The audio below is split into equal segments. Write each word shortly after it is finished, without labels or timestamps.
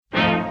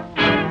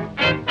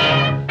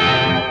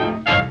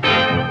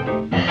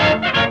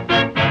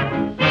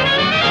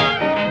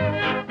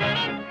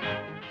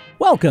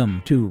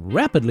Welcome to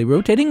Rapidly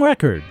Rotating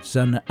Records,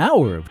 an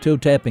hour of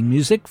toe-tapping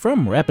music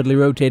from rapidly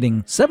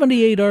rotating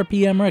 78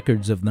 RPM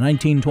records of the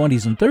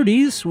 1920s and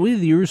 30s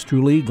with yours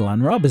truly,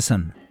 Glenn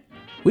Robison.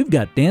 We've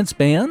got dance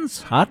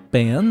bands, hot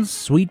bands,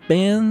 sweet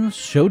bands,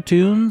 show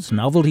tunes,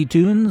 novelty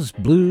tunes,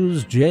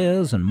 blues,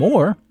 jazz, and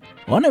more,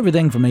 on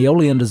everything from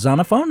Aeolian to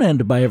Zonophone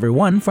and by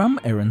everyone from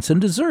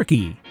Aronson to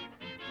Zurke.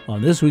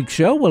 On this week's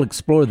show, we'll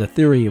explore the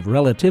theory of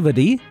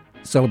relativity,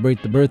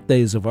 celebrate the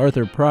birthdays of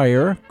Arthur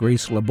Pryor,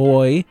 Grace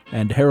LeBoy,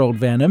 and Harold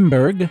Van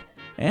Imberg,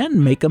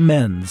 and make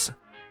amends.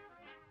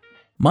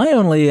 My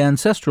only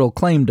ancestral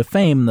claim to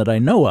fame that I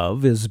know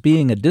of is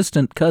being a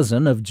distant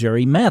cousin of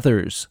Jerry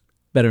Mathers,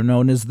 better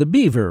known as the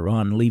Beaver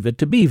on Leave It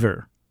to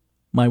Beaver.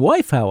 My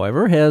wife,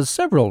 however, has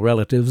several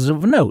relatives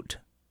of note.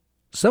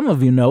 Some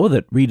of you know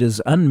that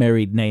Rita's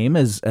unmarried name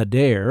is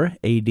Adair,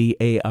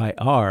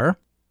 A-D-A-I-R,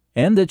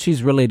 and that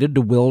she's related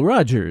to Will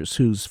Rogers,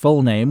 whose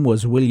full name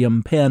was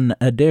William Penn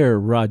Adair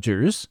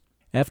Rogers,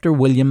 after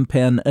William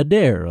Penn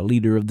Adair, a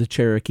leader of the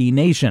Cherokee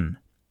Nation.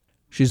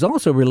 She's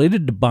also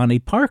related to Bonnie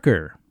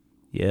Parker.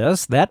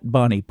 Yes, that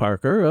Bonnie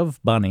Parker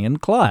of Bonnie and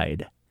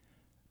Clyde.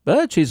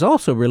 But she's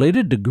also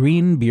related to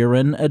Green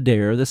Buren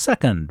Adair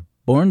II,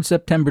 born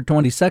September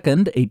 22,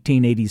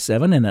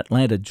 1887 in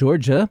Atlanta,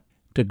 Georgia,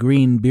 to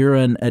Green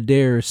Buren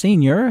Adair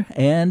Sr.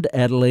 and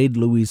Adelaide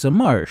Louisa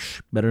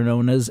Marsh, better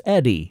known as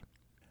Addie.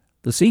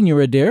 The senior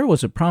Adair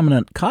was a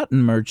prominent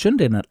cotton merchant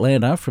in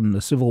Atlanta from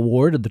the Civil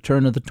War to the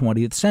turn of the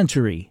 20th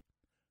century.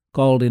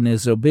 Called in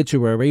his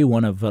obituary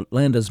one of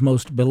Atlanta's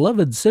most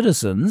beloved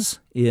citizens,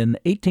 in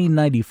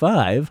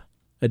 1895,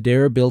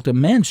 Adair built a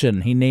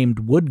mansion he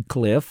named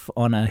Woodcliff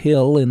on a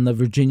hill in the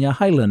Virginia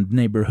Highland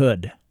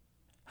neighborhood.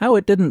 How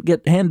it didn't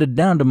get handed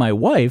down to my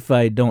wife,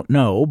 I don't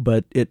know,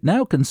 but it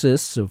now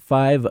consists of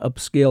 5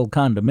 upscale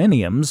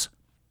condominiums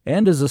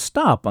and is a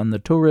stop on the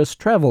tourist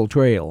travel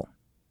trail.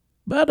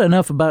 But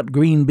enough about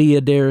Green B.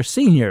 Adair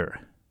Sr.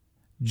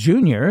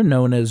 Jr.,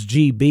 known as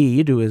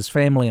G.B. to his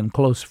family and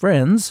close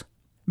friends,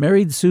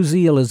 married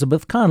Susie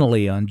Elizabeth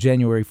Connolly on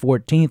January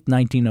 14,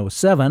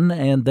 1907,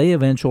 and they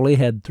eventually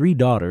had 3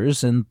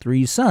 daughters and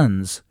 3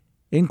 sons,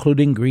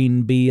 including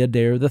Green B.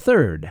 Adair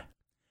III.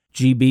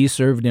 G.B.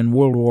 served in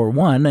World War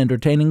I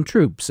entertaining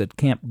troops at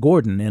Camp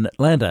Gordon in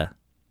Atlanta.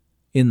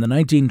 In the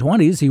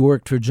 1920s, he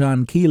worked for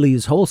John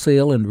Keeley's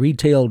wholesale and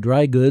retail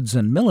dry goods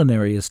and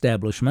millinery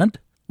establishment,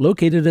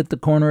 located at the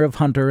corner of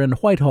Hunter and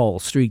Whitehall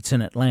Streets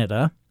in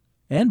Atlanta,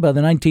 and by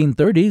the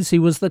 1930s he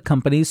was the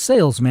company's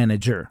sales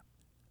manager.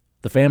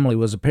 The family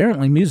was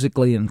apparently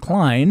musically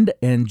inclined,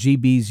 and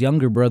G.B.'s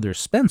younger brother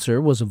Spencer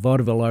was a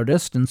vaudeville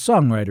artist and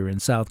songwriter in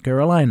South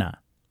Carolina.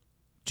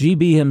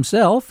 G.B.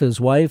 himself,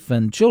 his wife,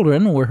 and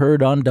children were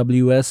heard on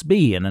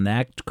WSB in an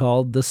act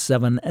called The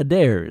Seven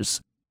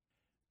Adairs.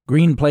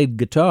 Green played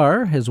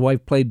guitar, his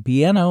wife played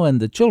piano, and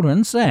the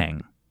children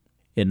sang.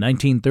 In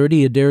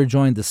 1930, Adair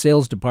joined the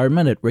sales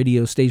department at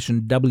radio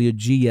station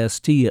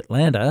WGST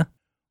Atlanta,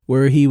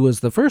 where he was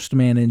the first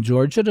man in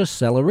Georgia to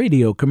sell a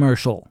radio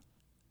commercial.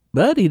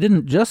 But he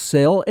didn't just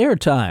sell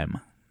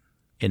airtime.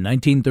 In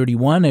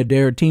 1931,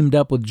 Adair teamed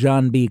up with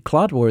John B.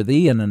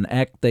 Clotworthy in an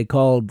act they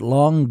called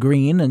Long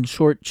Green and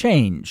Short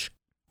Change,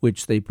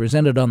 which they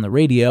presented on the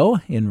radio,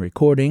 in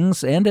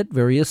recordings, and at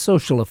various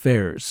social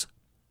affairs.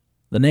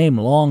 The name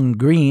Long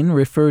Green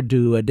referred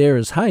to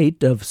Adair's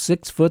height of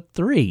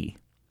 6'3".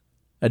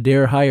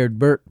 Adair hired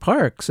Bert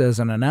Parks as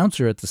an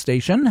announcer at the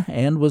station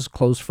and was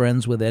close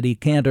friends with Eddie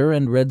Cantor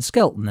and Red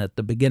Skelton at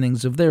the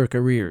beginnings of their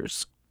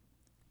careers.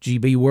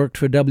 G.B. worked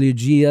for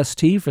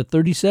WGST for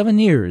 37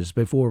 years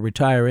before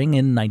retiring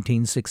in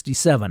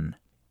 1967.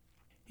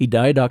 He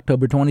died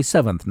October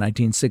 27,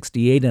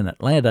 1968 in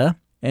Atlanta,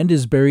 and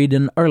is buried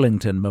in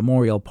Arlington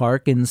Memorial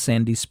Park in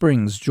Sandy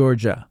Springs,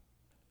 Georgia.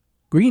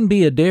 Green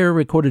B. Adair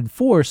recorded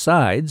 4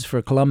 sides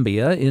for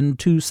Columbia in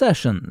 2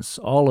 sessions,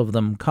 all of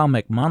them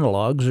comic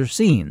monologues or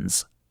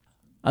scenes.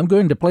 I'm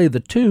going to play the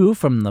 2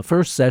 from the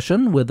first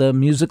session with a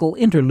musical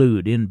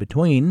interlude in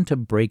between to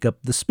break up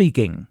the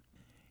speaking.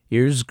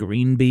 Here's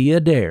Green B.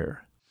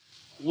 Adair.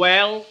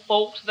 Well,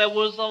 folks, there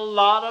was a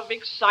lot of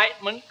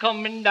excitement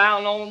coming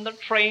down on the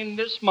train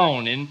this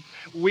morning.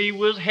 We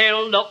was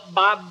held up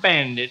by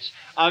bandits.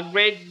 A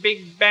great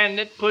big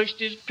bandit pushed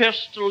his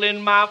pistol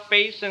in my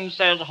face and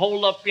says,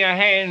 "Hold up your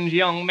hands,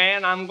 young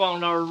man. I'm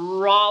going to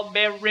rob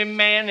every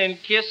man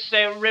and kiss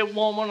every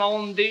woman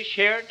on this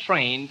here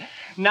train."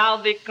 Now,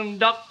 the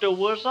conductor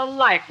was a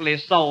likely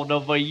sort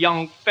of a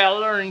young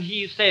feller, and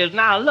he says,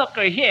 "Now,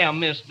 look-a-here,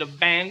 Mr.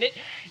 Bandit.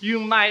 You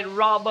might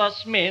rob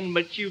us men,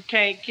 but you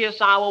can't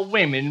kiss our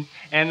women."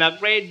 And a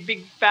great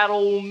big fat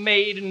old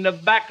maid in the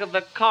back of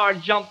the car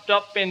jumped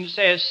up and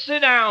says,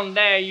 "Sit down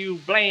there, you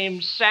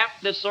blame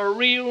sap. There's a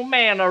real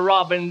man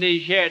a-robbing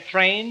this here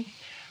train."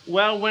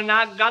 Well, when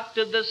I got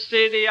to the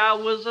city, I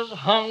was as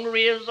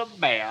hungry as a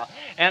bear,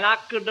 and I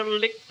could have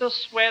licked the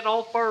sweat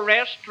off a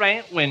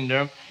restaurant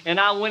window. And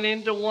I went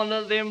into one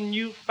of them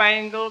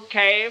newfangled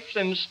cafes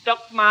and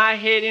stuck my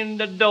head in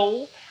the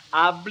door.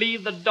 I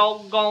believe the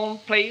doggone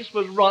place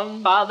was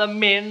run by the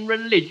Men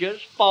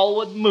Religious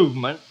Forward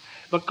Movement.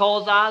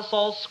 because I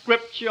saw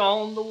scripture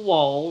on the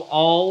wall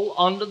all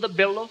under the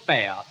bill of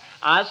fare.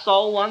 I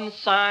saw one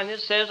sign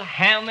that says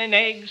ham and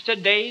eggs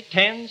today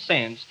 10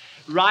 cents.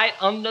 Right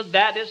under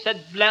that it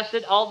said,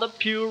 blessed are the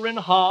pure in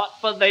heart,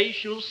 for they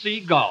shall see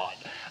God.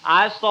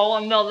 I saw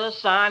another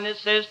sign that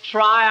says,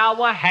 try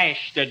our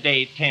hash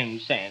today 10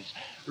 cents.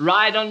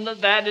 Right under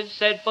that it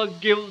said,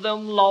 forgive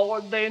them,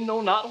 Lord, they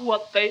know not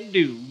what they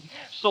do.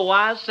 So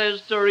I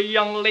says to a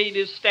young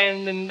lady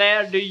standing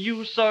there, do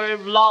you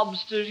serve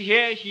lobsters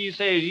here? She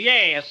says,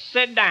 yes,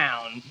 sit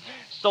down.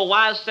 So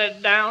I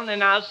sat down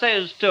and I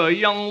says to a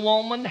young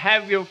woman,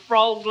 have your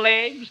frog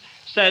legs?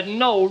 Said,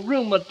 no,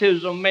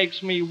 rheumatism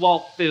makes me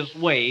walk this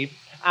way.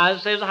 I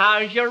says,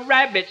 how's your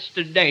rabbits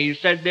today?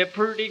 Said, they're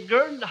pretty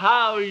good.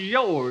 How's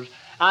yours?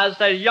 I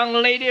said, young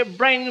lady,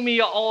 bring me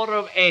an order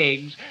of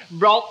eggs.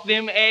 Brought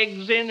them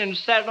eggs in and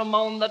set them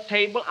on the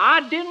table.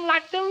 I didn't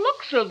like the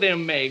looks of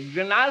them eggs.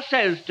 And I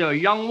says to a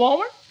young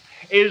woman,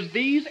 is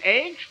these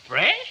eggs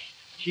fresh?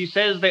 She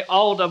says, they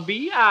ought to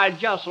be. I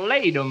just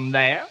laid them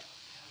there.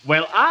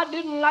 Well, I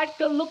didn't like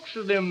the looks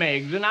of them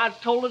eggs, and I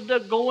told her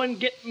to go and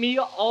get me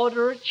an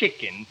order of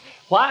chicken.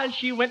 While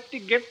she went to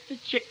get the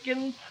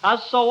chicken, I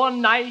saw a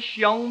nice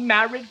young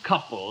married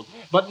couple,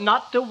 but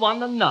not to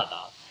one another.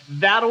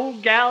 That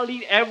old gal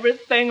eat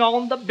everything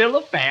on the bill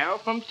of fare,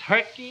 from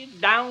turkey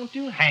down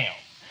to ham.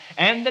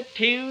 And the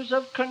tears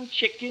of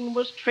chicken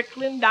was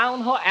trickling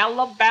down her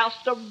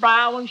alabaster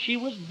brow, and she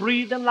was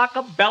breathing like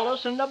a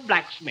bellows in the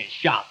blacksmith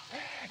shop.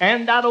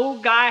 And that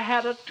old guy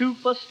had a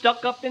tooth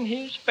stuck up in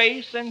his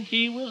face, and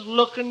he was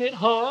looking at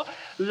her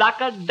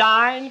like a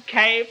dying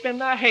calf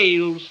in a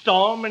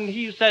hailstorm. And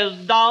he says,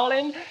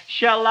 darling,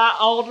 shall I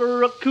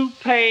order a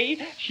coupe?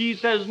 She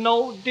says,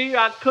 no, dear,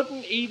 I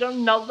couldn't eat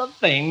another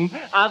thing.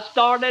 I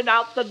started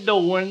out the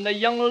door, and the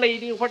young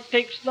lady what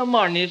takes the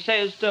money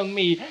says to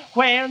me,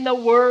 where in the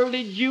world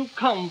did you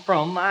come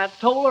from? I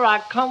told her I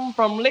come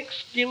from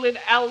Lickskillet,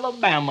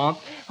 Alabama,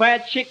 where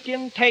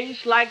chicken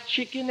tastes like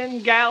chicken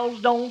and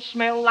gals don't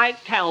smell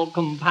like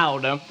talcum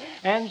powder.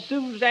 And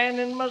Suzanne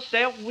and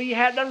myself, we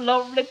had a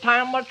lovely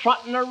time of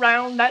trotting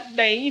around that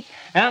day.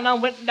 And I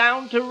went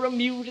down to a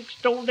music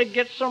store to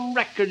get some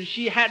records.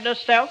 She had a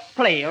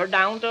self-player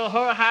down to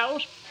her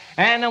house.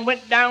 And I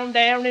went down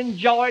there and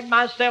enjoyed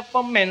myself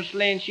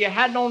immensely. And she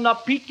had on a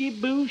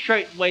peekaboo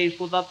shirtwaist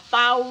with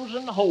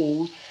 1,000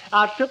 holes.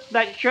 I took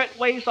that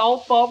shirtwaist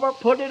off of her,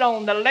 put it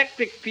on the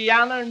electric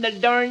piano, and the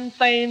darn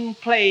thing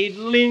played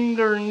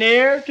Linger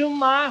Near to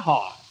My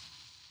Heart.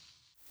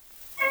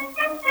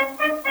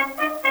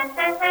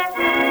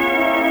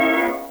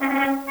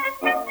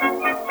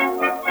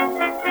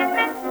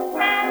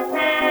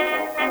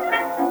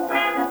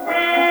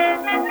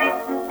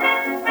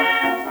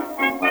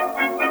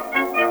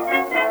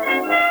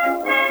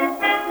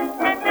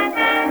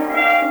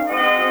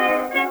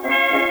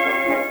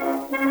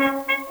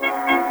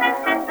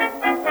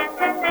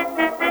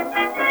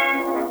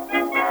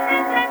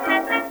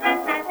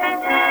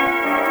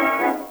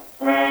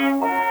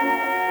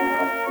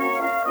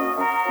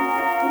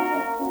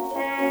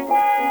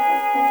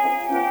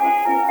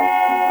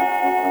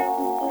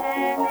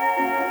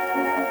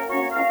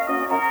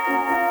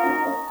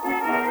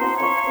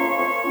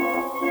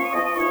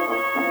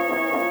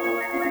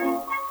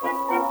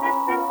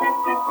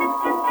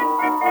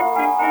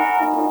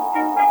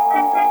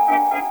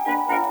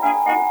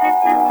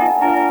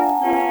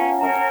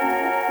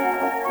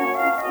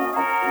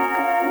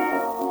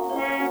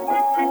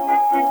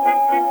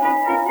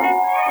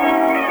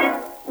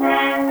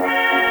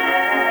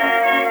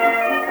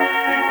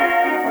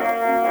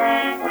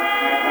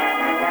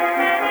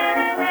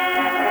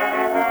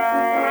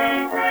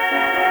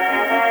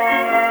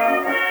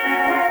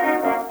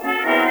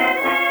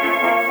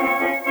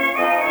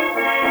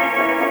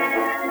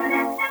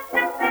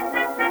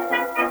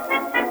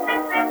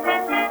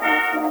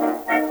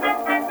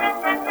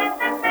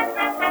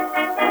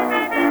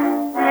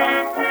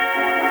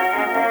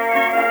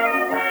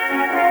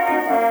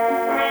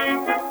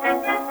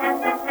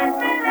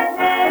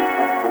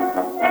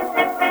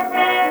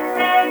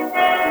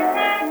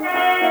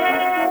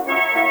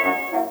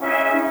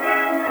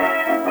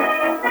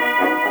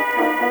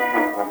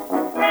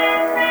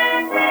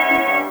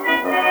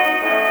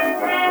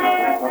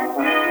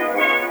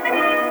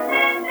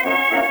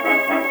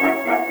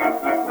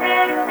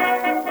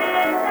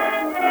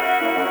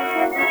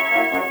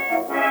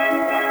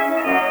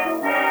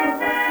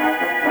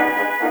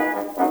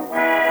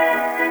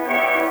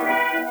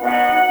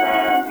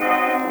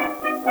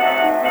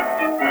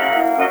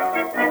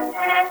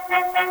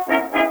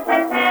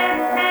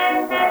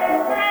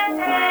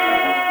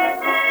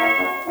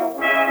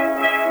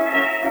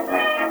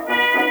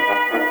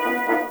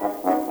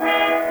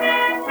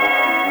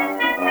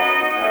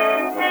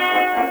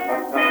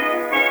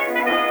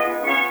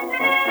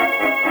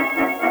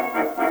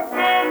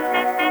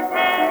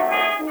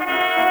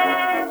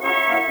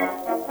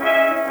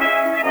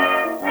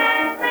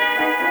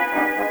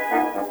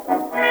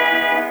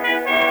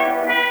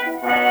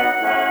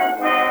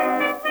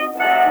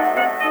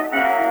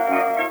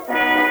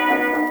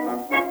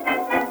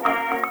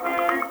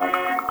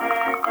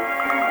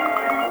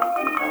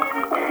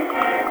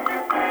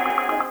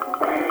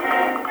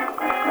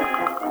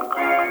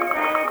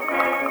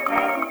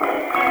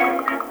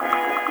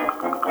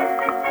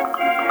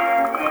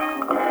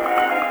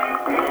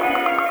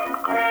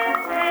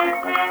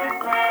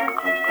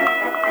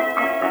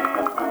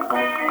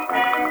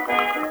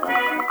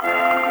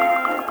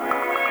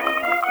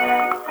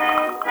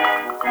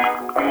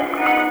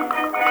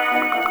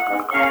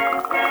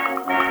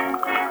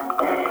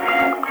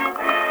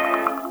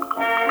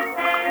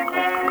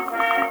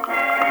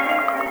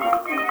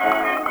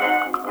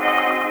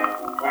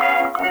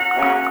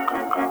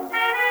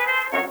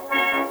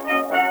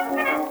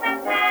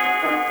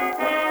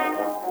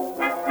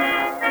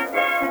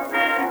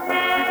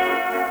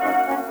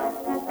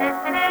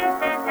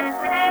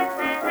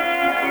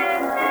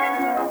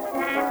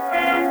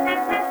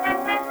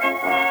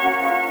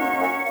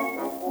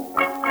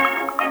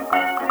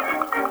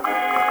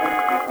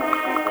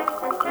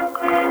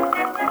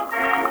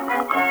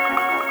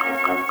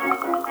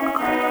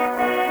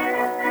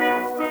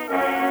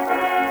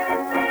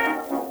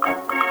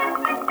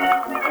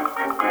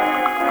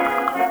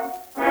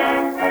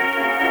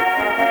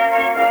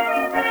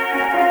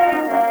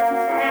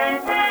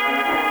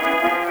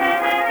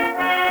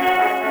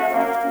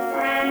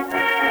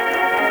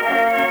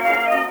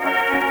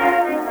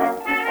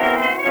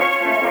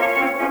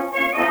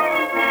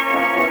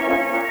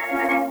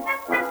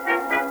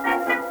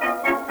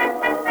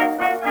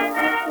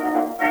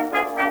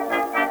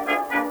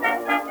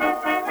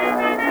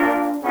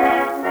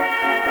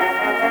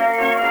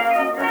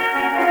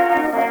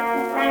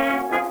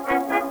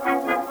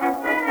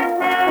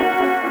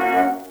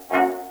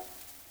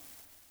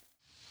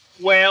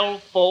 Well,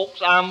 folks,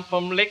 I'm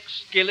from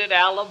Lickskillet,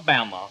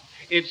 Alabama.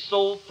 It's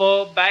so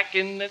far back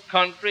in the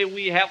country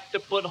we have to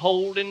put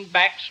holding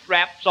back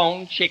straps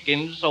on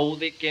chickens so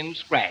they can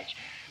scratch.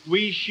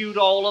 We shoot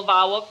all of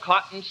our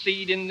cotton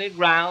seed in the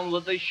ground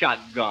with a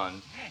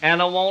shotgun.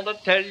 And I want to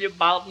tell you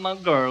about my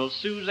girl,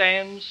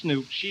 Suzanne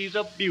Snoop. She's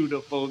a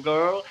beautiful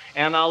girl,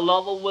 and I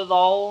love her with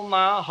all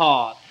my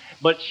heart.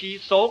 But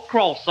she's so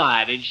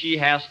cross-eyed she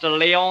has to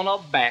lay on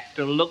her back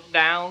to look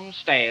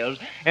downstairs.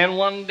 And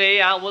one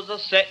day I was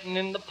a-setting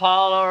in the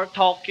parlor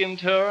talking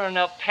to her, and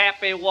a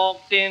pappy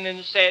walked in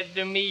and said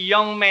to me,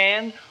 "Young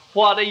man,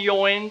 what are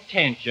your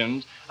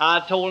intentions?" I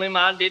told him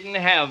I didn't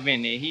have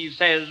any. He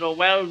says,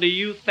 "Well, do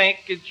you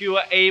think that you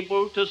are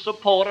able to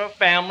support a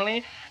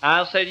family?"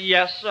 I said,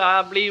 "Yes, sir,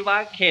 I believe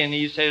I can."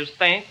 He says,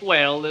 "Think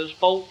well, there's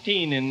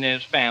 14 in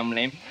this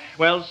family."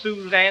 Well,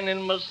 Suzanne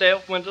and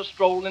myself went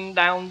a-strolling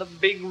down the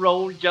big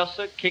road, just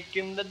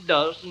a-kicking the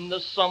dust, and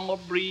the summer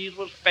breeze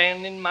was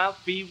fanning my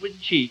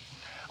fevered cheek.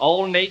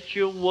 All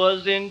nature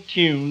was in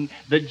tune.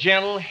 The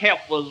gentle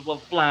heifers were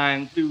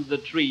flying through the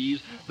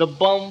trees. The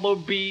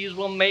bumblebees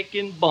were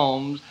making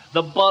bums.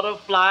 The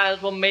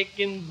butterflies were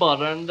making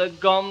butter, and the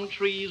gum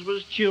trees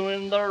was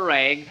chewing the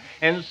rag.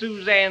 And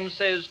Suzanne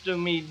says to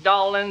me,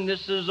 "Darling,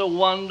 this is a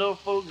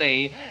wonderful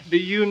day. Do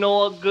you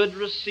know a good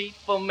receipt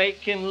for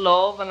making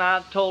love?" And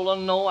I told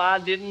her no, I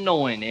didn't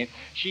know any.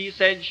 She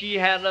said she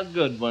had a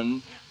good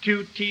one.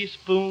 2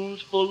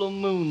 teaspoons full of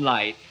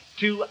moonlight,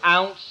 2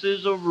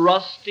 ounces of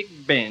rustic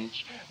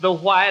bench, the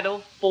white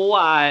of 4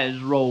 eyes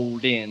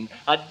rolled in,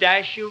 a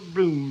dash of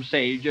broom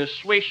sage, a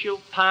swish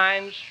of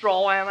pine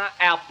straw, and an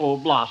apple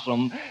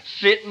blossom.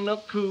 Sit in a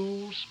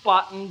cool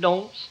spot and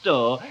don't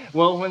stir.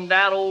 Well, when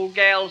that old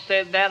gal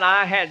said that,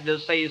 I had to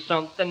say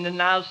something,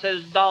 and I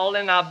says,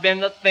 "Darling, I've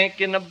been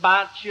a-thinking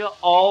about you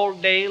all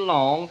day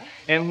long,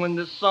 and when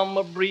the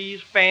summer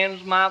breeze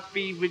fans my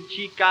fevered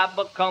cheek, I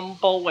become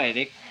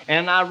poetic.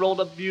 And I wrote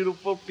a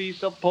beautiful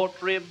piece of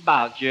poetry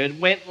about you. It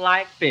went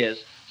like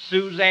this.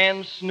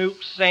 Suzanne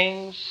Snoop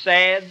sings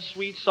sad,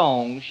 sweet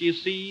songs. She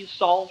sees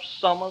soft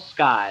summer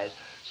skies,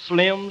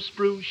 slim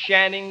spruce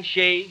shining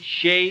shade,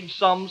 shade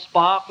some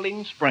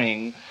sparkling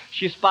spring.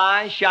 She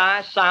spies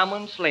shy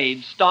Simon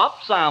Slade.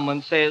 "Stop,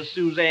 Simon," says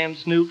Suzanne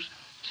Snoops.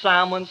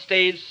 Simon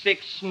stayed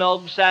 6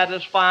 snug,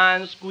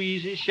 satisfying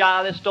squeezes,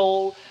 shyly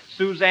stole.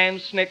 Suzanne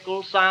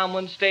snickles,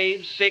 Simon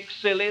stayed 6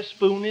 silly,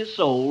 spoony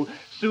soul.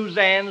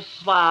 Suzanne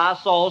sly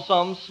saw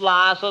some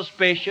sly,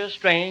 suspicious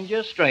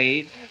stranger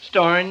stray,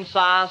 stirring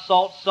sigh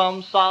sought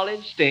some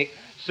solid stick.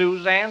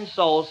 Suzanne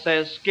saw,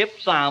 says,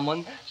 "Skip,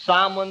 Simon."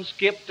 Simon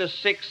skipped to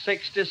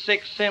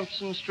 666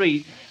 Simpson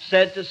Street,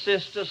 said to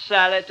Sister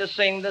Sally to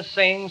sing the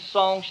same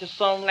song she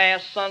sung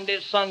last Sunday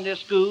at Sunday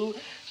school.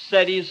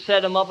 Said he'd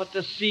set him up at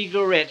the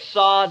cigarette,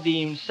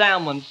 sardines,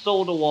 salmon,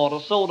 soda water,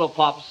 soda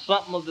pop,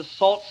 something of the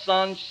salt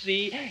sun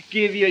sea,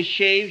 give you a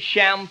shave,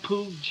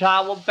 shampoo,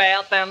 shower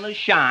bath, and a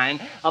shine.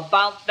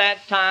 About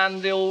that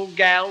time, the old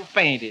gal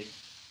fainted.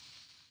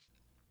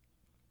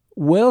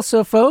 Well,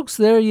 so folks,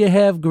 there you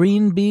have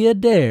Green Bee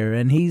Adair,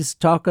 and he's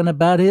talking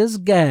about his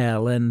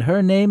gal, and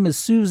her name is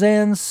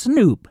Suzanne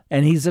Snoop,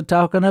 and he's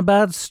a-talking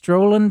about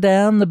strolling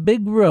down the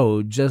big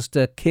road, just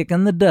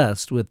a-kicking the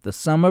dust with the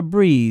summer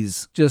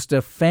breeze, just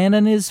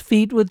a-fanning his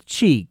feet with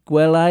cheek.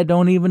 Well, I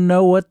don't even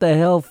know what the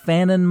hell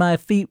fanning my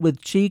feet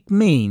with cheek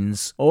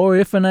means, or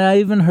if I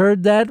even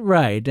heard that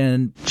right,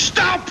 and...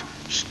 Stop!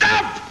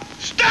 Stop!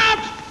 Stop!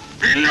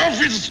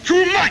 Enough is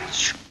too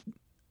much!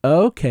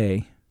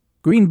 Okay.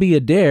 Green Bee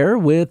Adair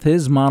with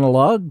his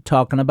monologue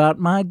talking about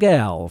my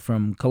gal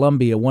from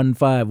Columbia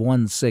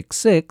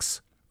 15166,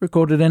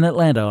 recorded in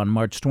Atlanta on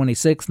March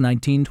 26,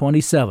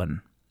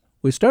 1927.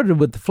 We started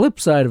with the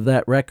flip side of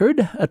that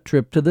record, A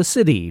Trip to the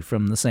City,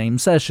 from the same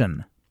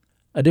session.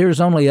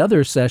 Adair's only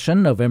other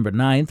session, November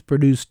 9th,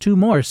 produced 2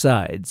 more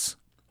sides.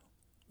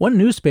 One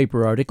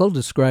newspaper article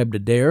described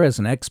Adair as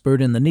an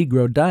expert in the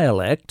Negro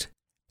dialect,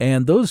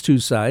 and those 2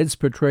 sides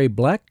portray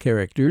black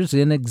characters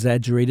in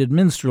exaggerated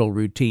minstrel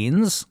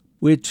routines,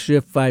 which,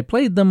 if I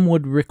played them,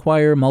 would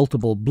require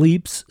multiple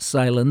bleeps,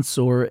 silence,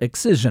 or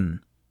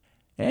excision.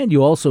 And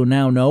you also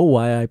now know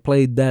why I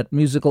played that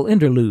musical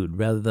interlude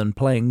rather than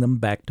playing them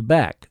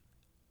back-to-back.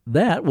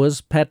 That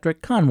was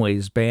Patrick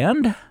Conway's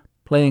band,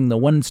 playing the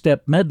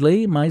one-step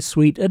medley My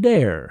Sweet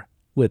Adair,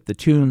 with the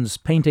tunes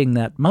Painting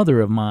That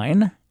Mother of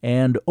Mine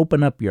and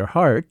Open Up Your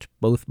Heart,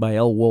 both by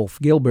L. Wolfe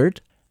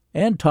Gilbert,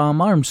 and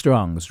Tom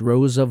Armstrong's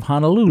Rose of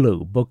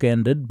Honolulu,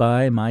 bookended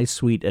by My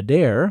Sweet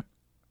Adair,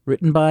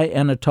 written by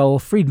Anatole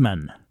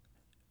Friedman.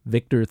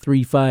 Victor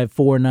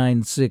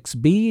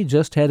 35496b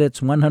just had its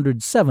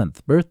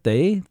 107th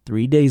birthday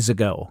 3 days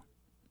ago,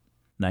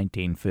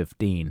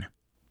 1915.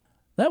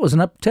 That was an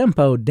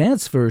up-tempo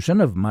dance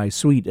version of My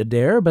Sweet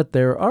Adair, but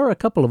there are a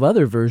couple of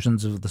other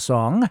versions of the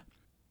song.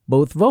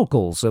 Both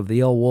vocals of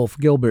the L. Wolfe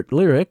Gilbert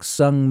lyrics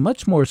sung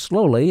much more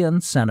slowly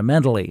and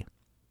sentimentally.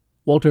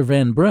 Walter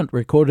Van Brunt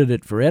recorded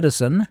it for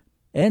Edison,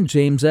 and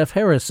James F.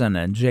 Harrison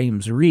and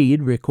James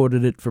Reed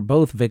recorded it for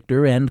both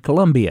Victor and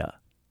Columbia.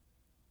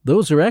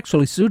 Those are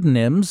actually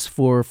pseudonyms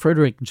for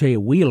Frederick J.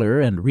 Wheeler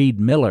and Reed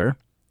Miller,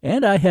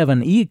 and I have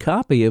an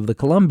e-copy of the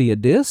Columbia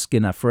disc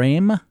in a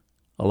frame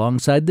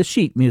alongside the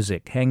sheet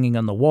music hanging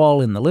on the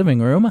wall in the living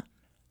room,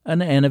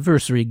 an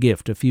anniversary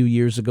gift a few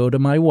years ago to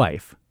my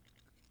wife.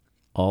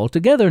 All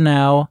together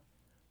now.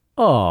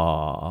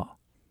 Aww.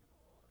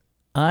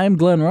 I'm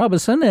Glenn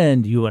Robison,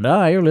 and you and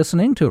I are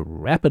listening to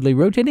Rapidly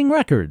Rotating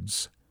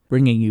Records,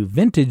 bringing you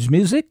vintage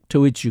music to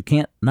which you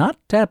can't not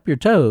tap your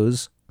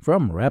toes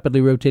from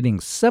rapidly rotating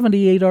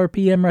 78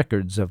 RPM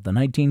records of the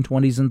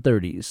 1920s and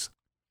 30s.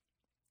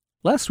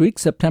 Last week,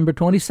 September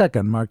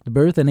 22nd, marked the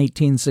birth in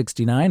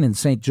 1869 in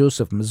St.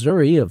 Joseph,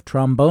 Missouri, of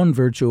trombone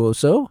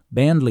virtuoso,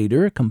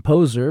 bandleader,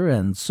 composer,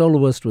 and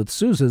soloist with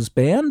Sousa's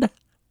band,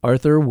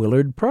 Arthur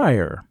Willard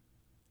Pryor.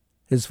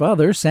 His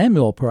father,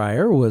 Samuel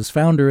Pryor, was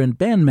founder and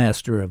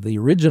bandmaster of the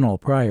original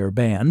Pryor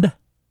Band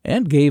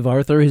and gave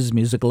Arthur his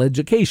musical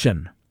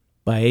education.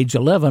 By age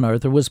 11,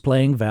 Arthur was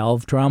playing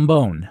valve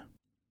trombone.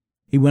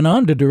 He went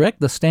on to direct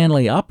the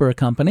Stanley Opera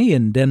Company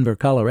in Denver,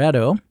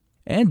 Colorado,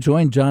 and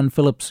joined John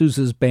Philip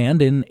Sousa's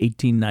band in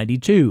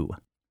 1892.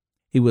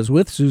 He was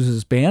with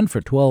Sousa's band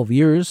for 12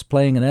 years,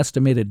 playing an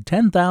estimated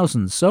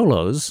 10,000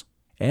 solos,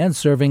 and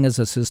serving as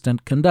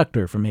assistant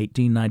conductor from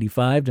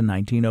 1895 to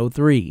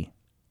 1903.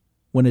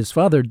 When his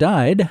father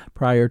died,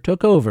 Pryor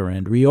took over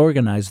and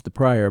reorganized the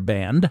Pryor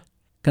Band,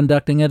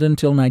 conducting it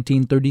until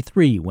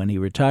 1933, when he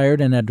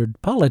retired and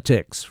entered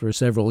politics for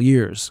several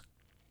years.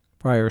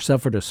 Pryor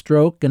suffered a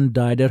stroke and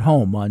died at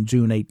home on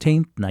June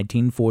 18,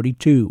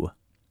 1942.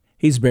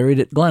 He's buried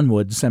at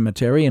Glenwood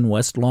Cemetery in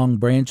West Long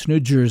Branch, New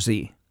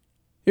Jersey.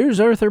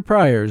 Here's Arthur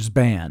Pryor's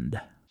band.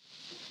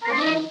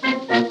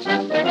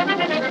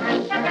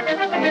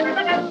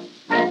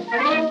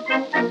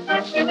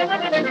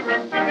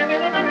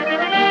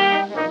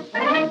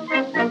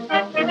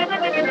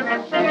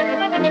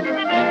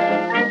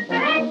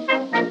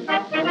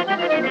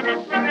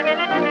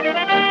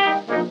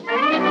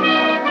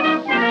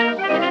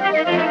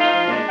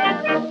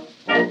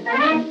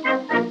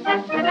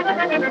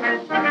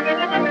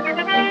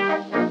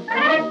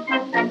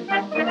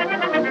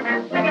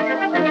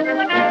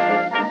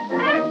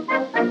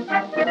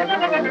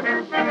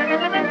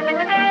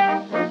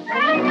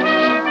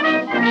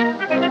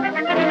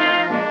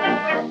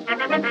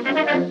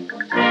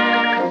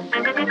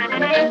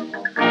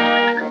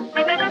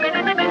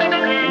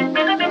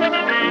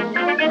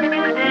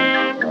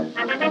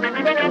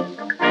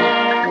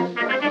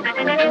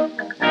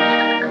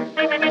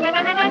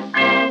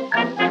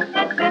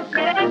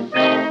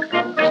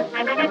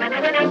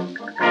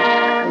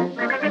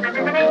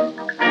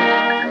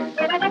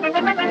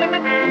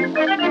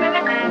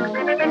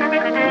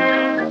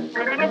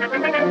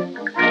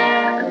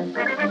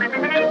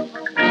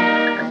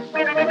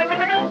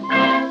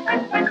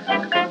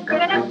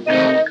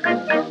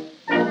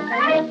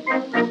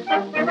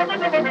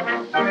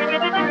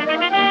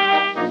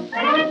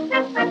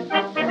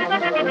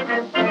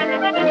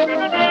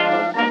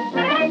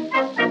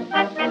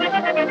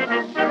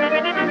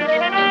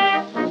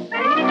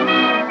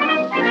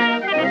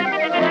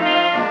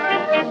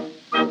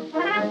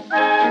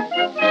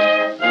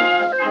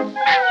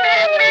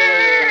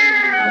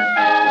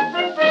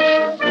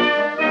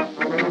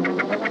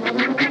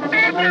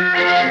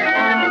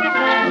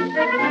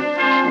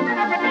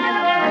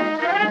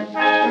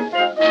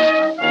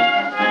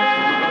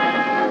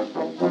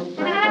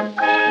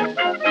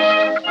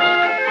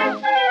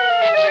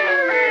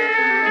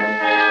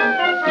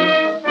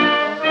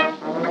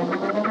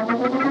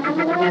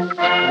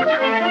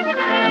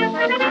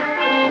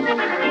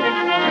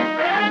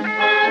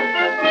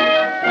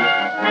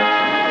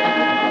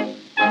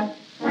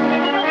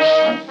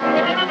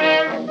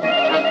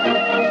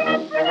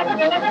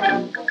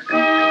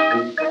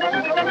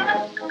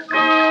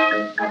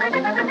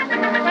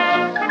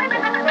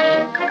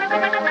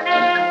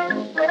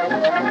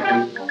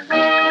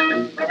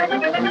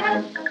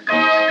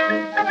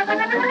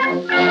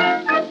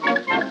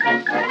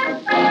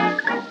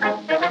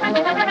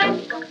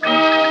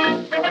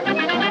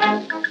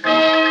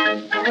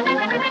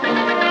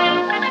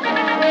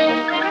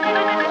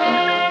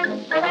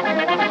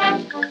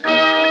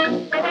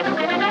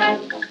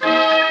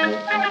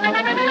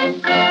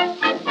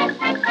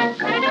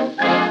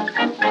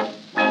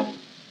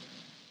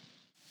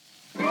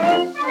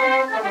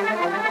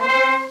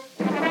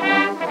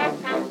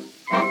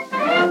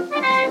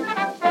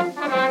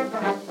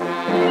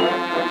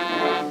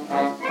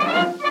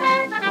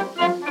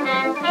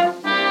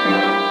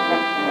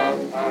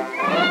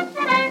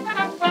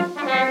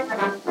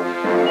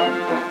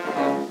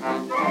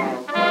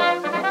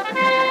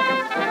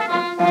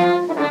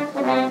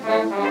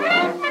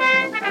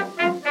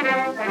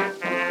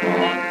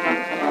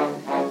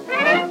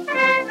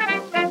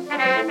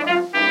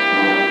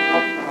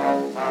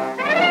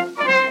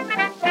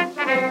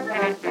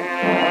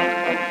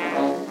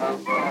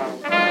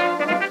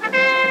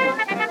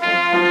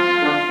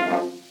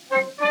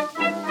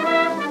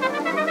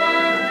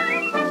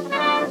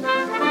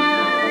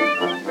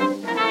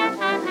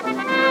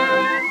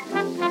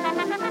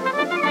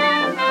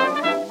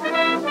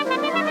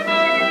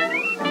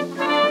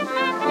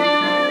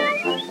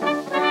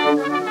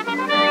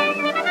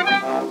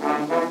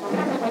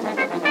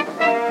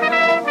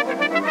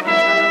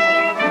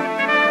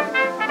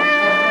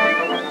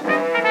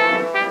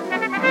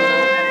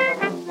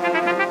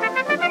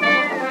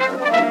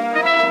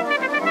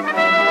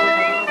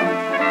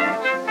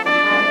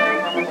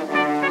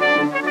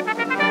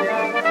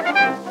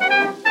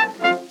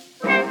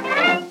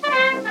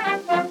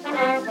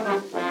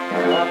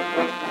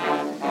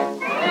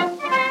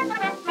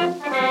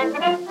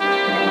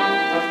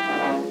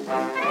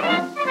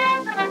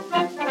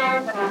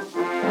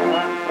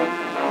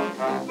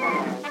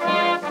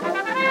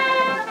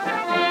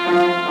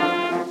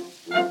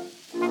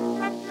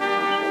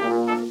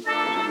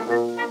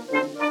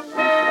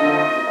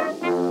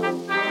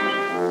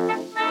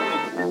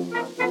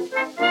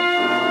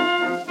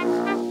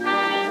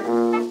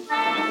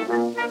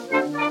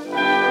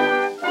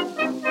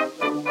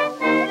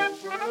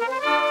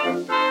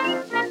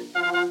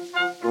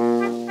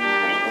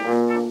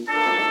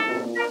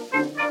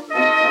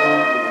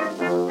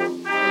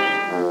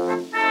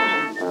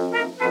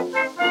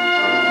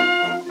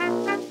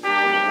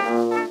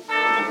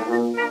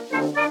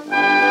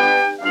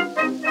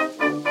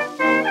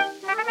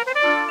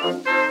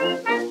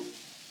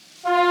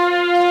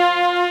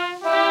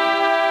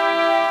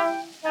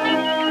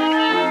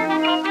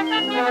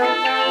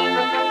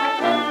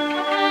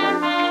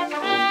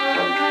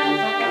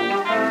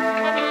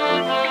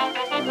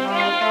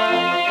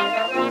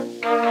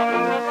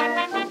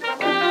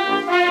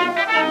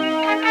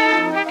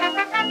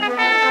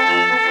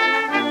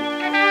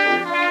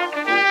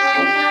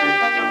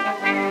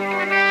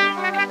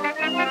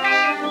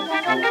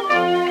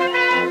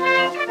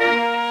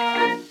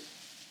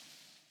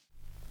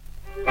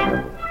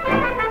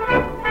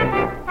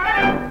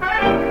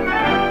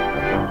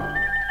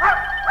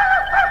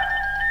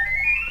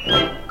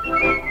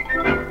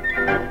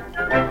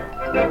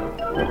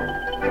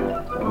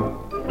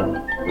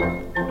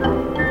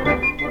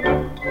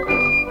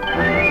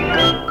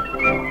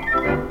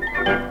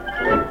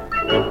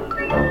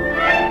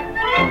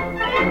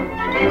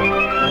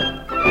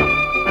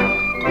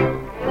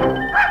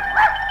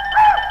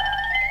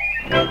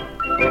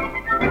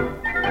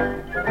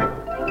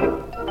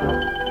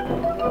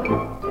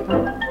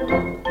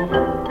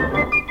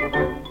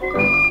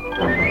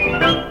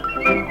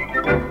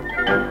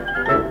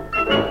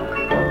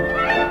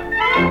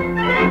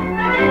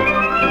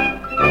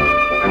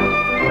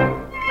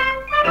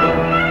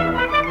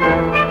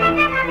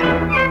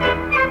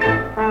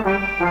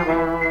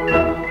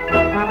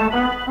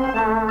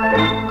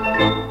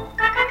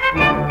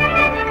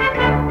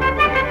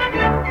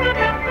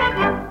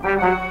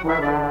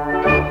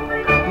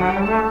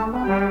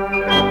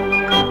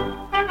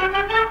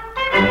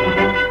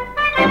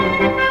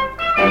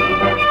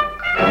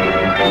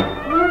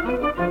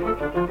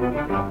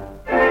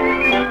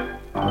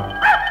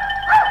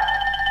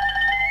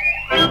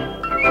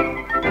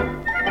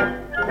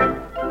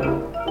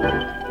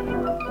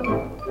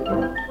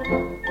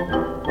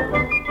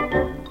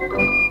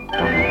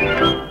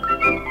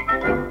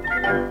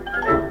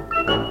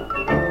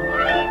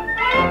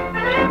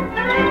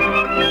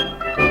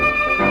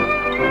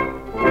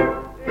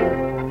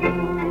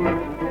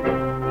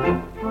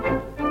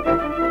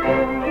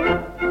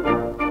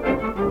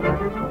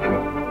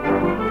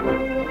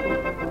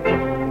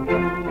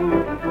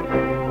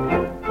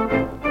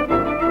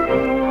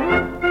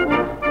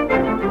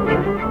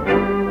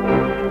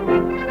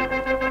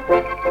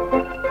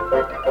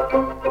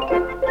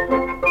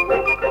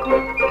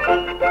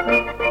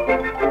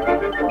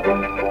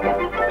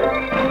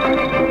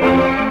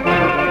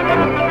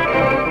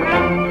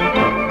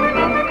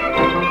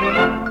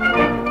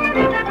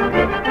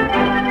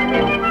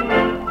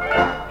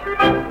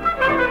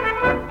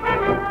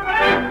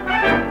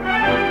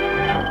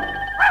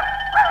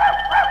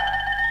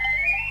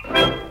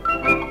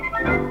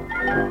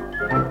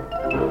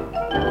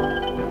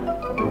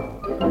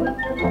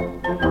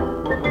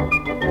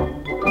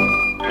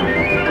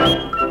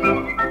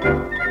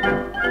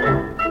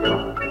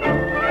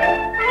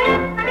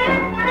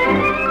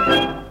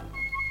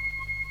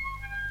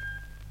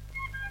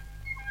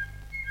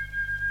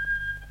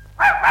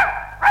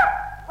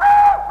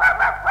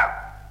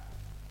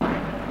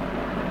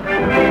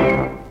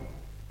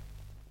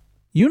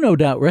 You no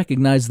doubt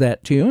recognize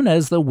that tune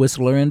as The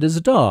Whistler and His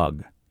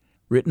Dog,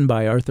 written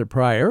by Arthur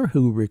Pryor,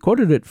 who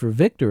recorded it for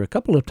Victor a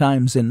couple of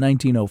times in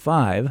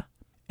 1905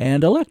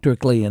 and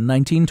electrically in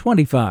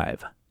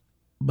 1925.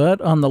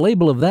 But on the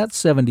label of that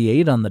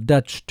 78 on the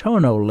Dutch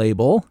Tono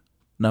label,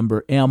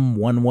 number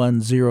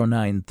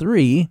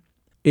M11093,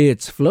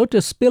 it's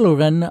Flote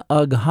Spilleren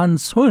og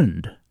Hans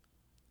Hund.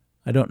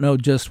 I don't know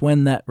just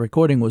when that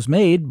recording was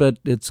made, but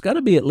it's got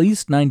to be at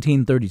least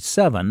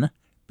 1937,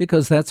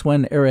 because that's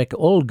when Erik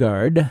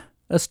Olgard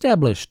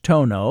established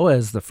Tono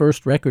as the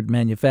first record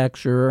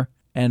manufacturer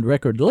and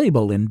record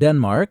label in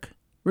Denmark,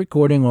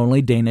 recording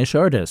only Danish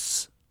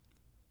artists.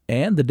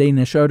 And the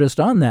Danish artist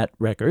on that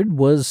record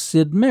was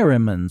Sid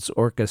Merriman's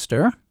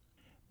orchestra,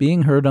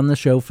 being heard on the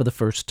show for the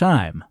first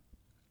time.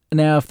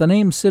 Now, if the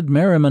name Sid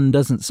Merriman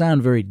doesn't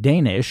sound very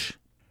Danish,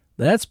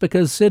 that's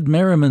because Sid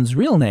Merriman's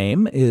real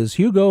name is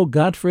Hugo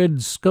Gottfried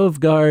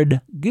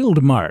Skovgaard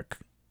Gildmark.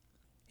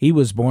 He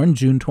was born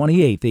June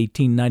 28,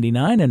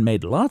 1899, and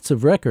made lots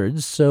of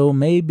records, so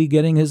may be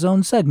getting his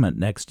own segment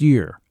next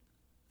year.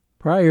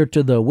 Prior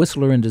to The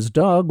Whistler and His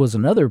Dog was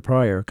another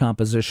Pryor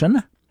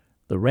composition,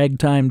 the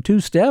ragtime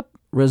two-step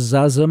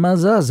Razaza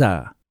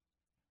Mazaza.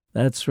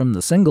 That's from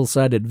the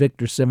single-sided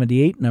Victor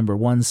 78, number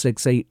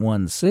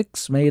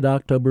 16816, made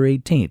October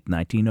 18,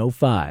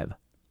 1905.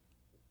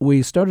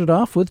 We started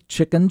off with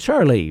Chicken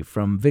Charlie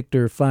from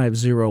Victor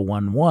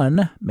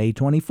 5011, May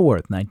 24,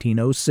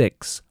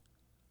 1906.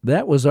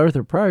 That was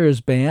Arthur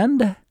Pryor's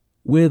band,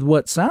 with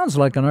what sounds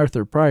like an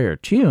Arthur Pryor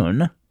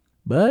tune,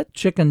 but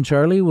Chicken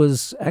Charlie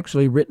was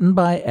actually written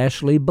by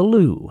Ashley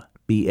Ballou,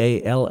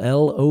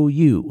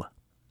 Ballou.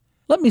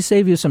 Let me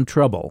save you some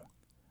trouble.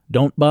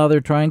 Don't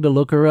bother trying to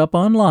look her up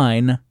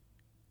online.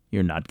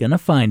 You're not going to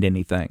find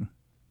anything.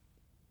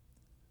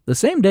 The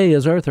same day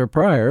as Arthur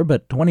Pryor,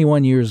 but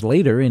 21 years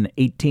later in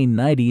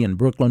 1890 in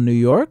Brooklyn, New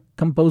York,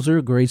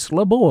 composer Grace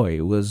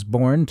LeBoy was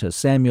born to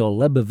Samuel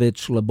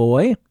Lebovich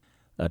LeBoy,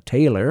 a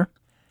tailor,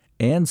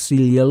 and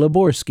Celia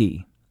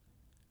Laborsky.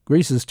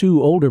 Grace's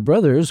two older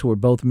brothers were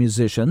both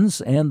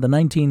musicians, and the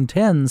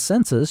 1910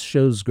 census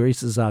shows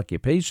Grace's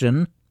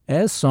occupation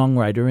as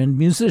songwriter and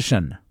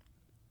musician.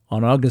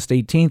 On August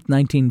 18,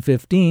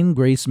 1915,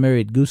 Grace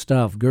married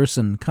Gustav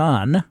Gerson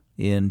Kahn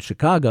in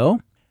Chicago,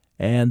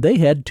 and they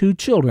had two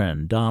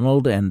children,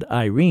 Donald and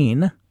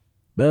Irene,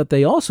 but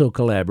they also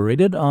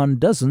collaborated on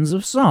dozens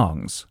of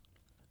songs.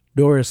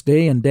 Doris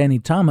Day and Danny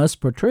Thomas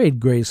portrayed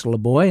Grace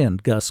LeBoy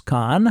and Gus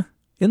Kahn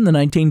in the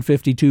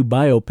 1952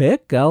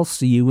 biopic I'll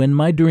See You in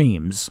My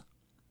Dreams.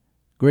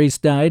 Grace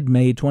died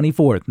May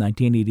 24,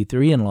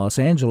 1983 in Los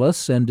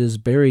Angeles and is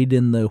buried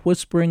in the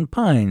Whispering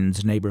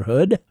Pines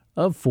neighborhood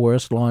of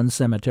Forest Lawn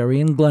Cemetery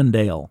in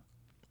Glendale.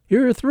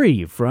 Here are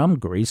three from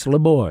Grace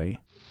LeBoy.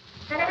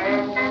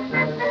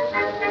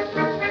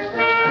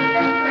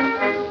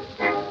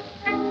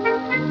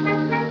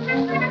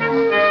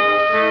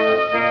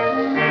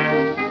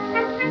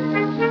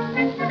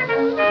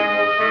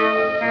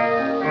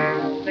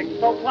 6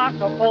 o'clock,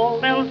 the bell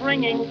bells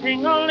ringing,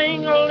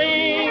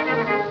 ting-a-ling-a-ling.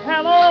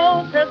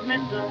 Hello, says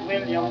Mrs.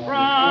 William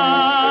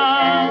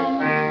Brown.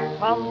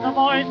 Come the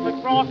voice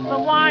across the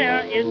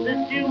wire, is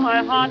this you,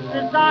 my heart's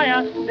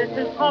desire? This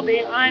is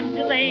hubby, I'm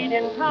delayed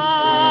in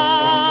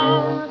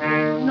town.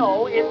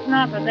 No, it's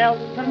not an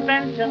Elks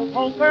convention,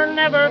 poker,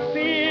 never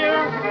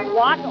fear.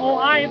 What? Oh,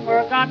 I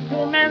forgot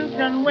to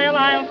mention, well,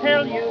 I'll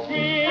tell you,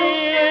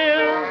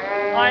 dear.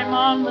 I'm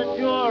on the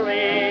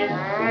jury,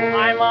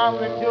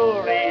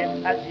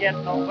 as yet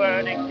no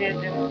verdict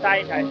is in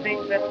sight. I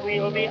think that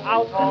we'll be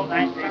out all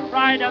night. They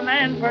tried a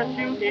man for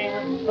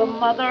shooting the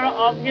mother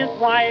of his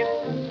wife,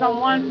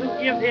 someone to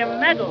give him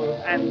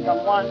medals and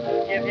someone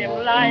to give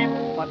him life.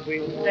 But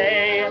we'll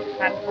stay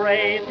and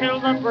pray till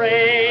the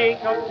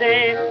break of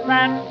day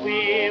that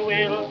we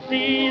will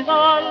see the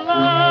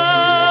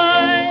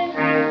light.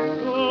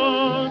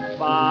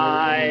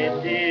 Goodbye,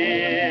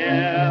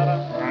 dear.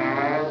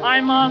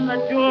 I'm on the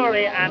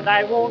jury and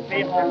I won't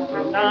be home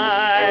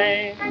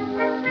tonight.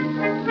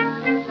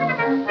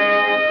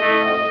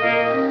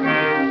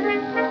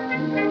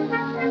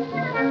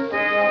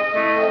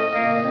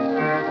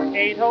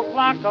 8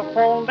 o'clock, the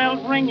phone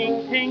bell's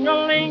ringing,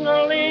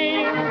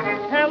 ting-a-ling-a-ling.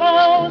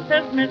 Hello,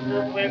 says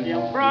Mrs.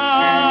 William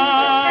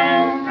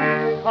Brown.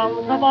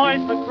 Comes a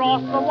voice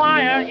across the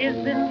wire, is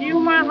this you,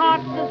 my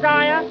heart's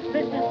desire?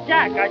 This is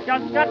Jack, I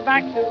just got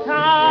back to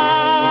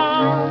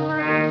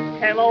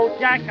town. Hello,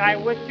 Jack, I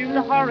wish you'd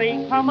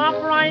hurry, come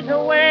up right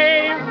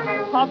away.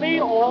 Hubby,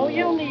 oh,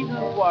 you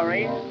needn't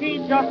worry, he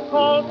just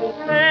called to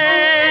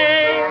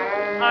say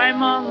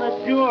I'm on the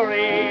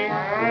jury,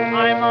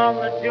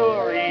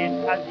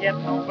 as yet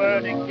no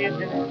verdict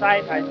is in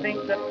sight. I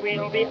think that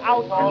we'll be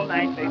out all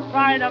night. They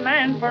tried a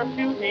man for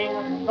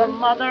shooting the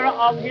mother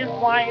of his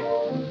wife,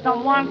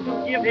 someone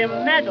to give him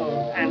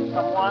medals and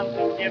someone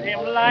to give him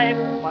life.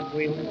 But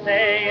we'll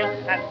stay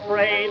and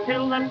pray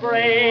till the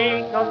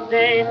break of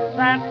day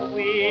that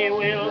we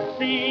will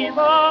see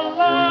the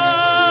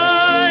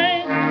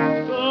light.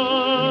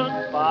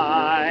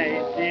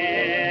 Goodbye,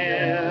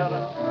 dear.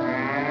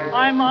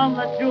 I'm on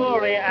the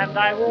jury and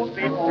I won't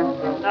be home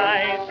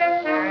tonight.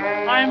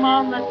 I'm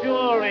on the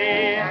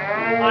jury,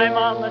 I'm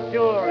on the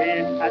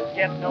jury. As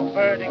yet no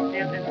verdict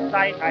is in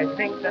sight. I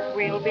think that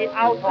we'll be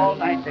out all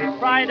night. They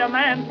tried a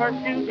man for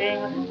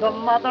shooting the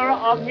mother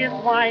of his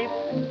wife.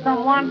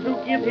 Someone to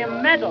give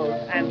him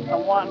medals and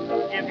someone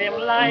to give him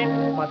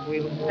life. But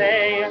we'll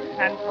stay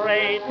and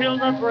pray till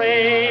the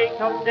break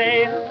of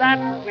day that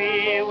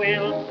we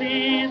will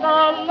see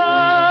the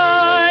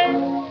light.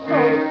 So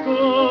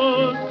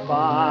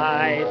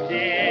goodbye,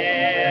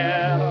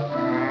 dear.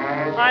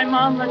 I'm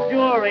on the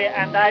jury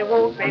and I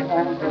won't be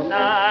home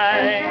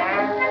tonight.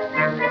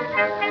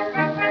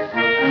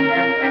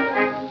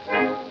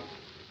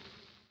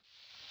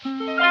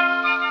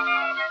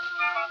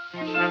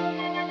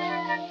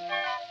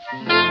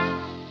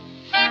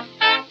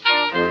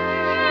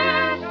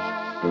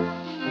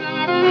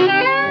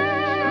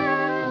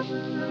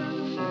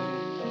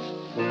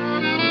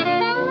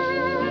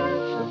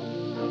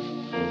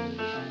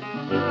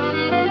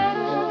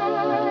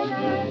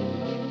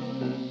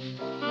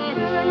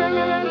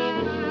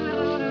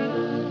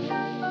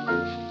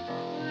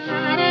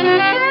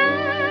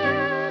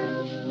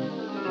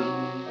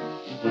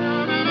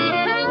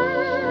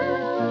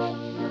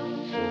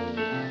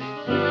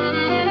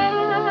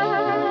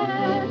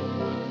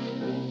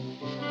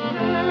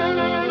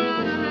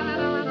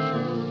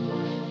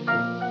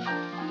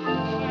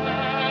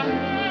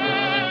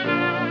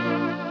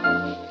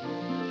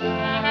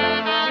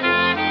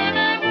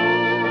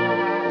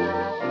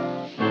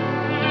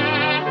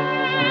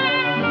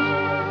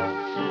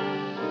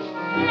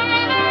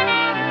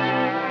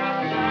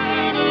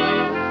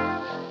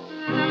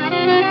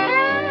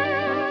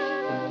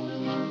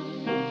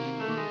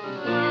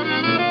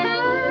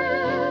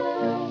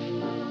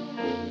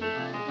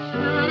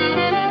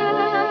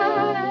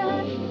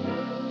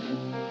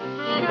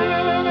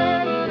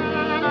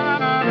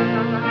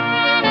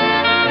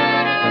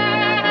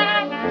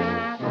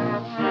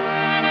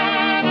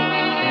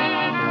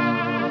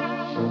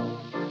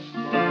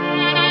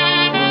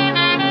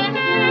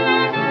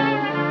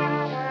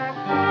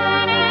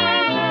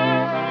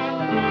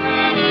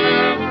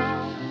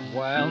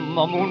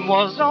 The moon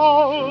was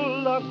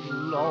all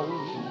aglow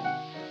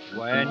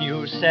when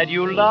you said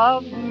you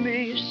loved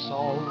me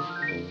so.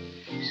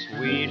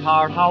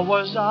 Sweetheart, how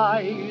was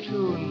I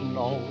to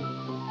know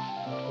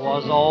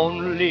 'twas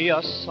only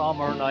a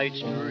summer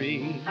night's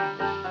dream?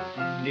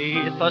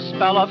 'Neath the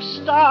spell of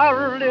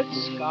starlit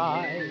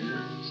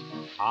skies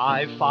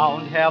I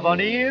found heaven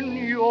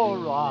in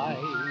your eyes.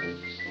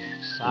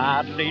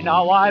 Sadly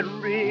now I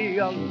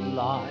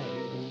realize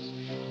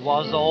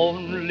 'twas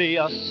only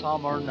a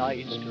summer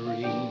night's dream.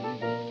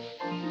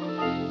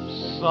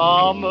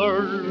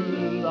 Summer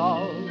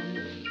love,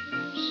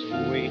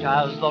 sweet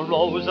as the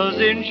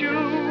roses in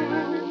June.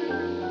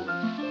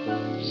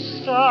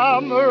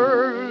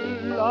 Summer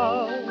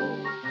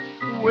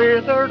love,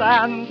 withered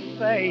and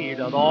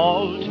faded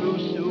all too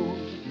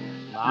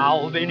soon.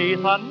 Now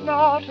beneath an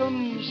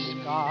autumn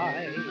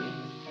sky,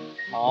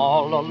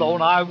 all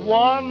alone I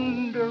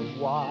wonder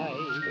why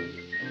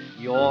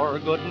your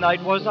good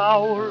night was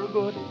our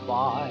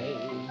goodbye.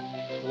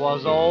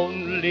 'Twas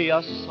only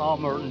a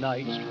summer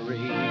night's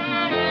dream.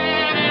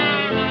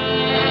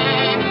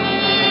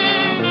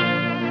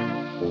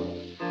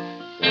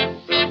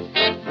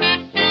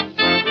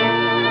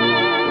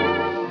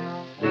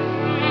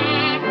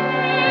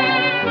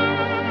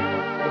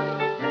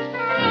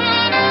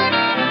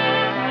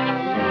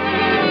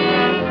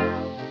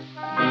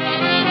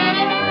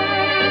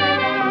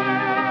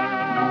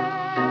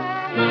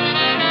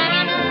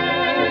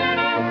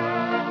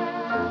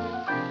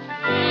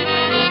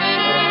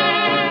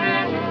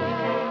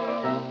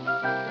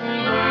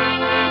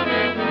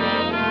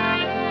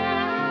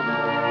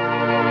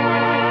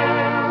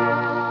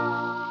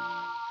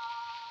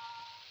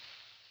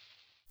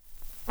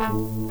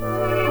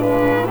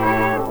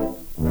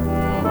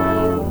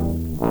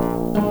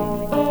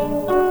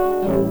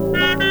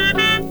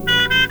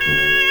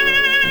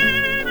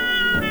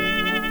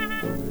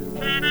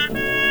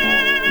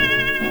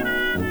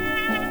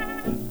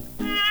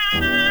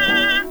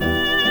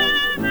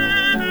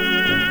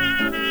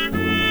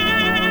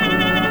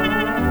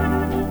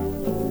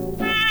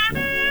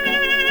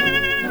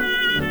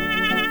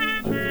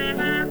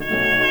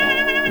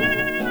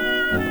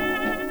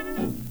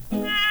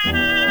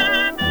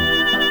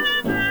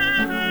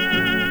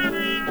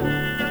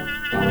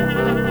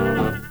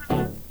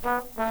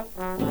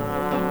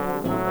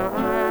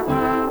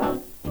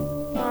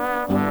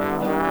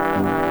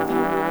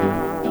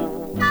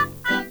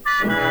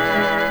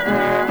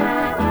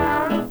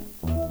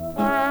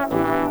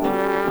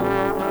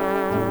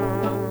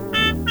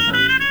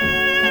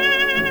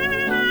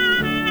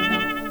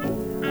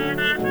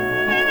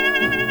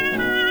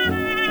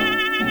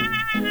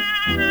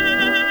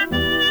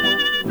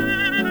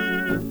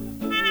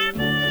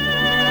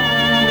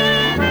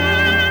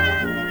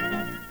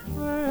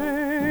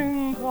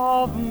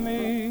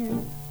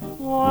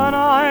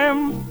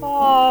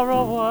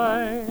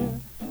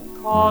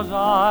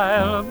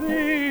 I'll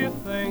be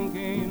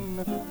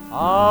thinking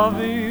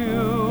of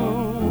you.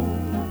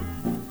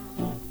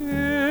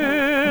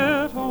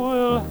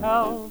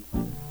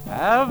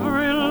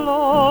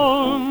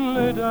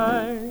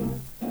 stray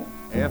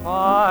if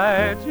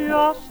I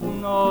just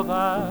know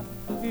that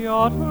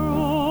you're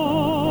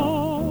true.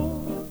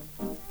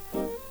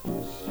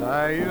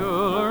 Say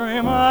you'll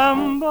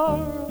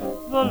remember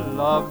the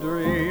love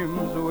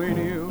dreams we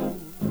knew.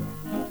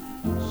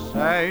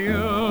 Say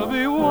you'll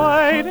be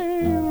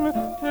waiting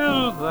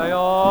till they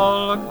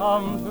all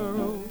come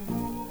true.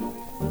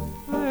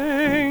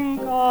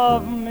 Think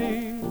of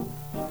me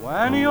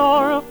when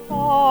you're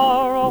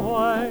far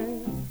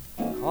away,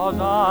 'cause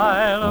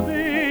I'll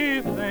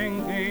be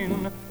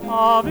thinking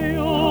of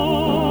you.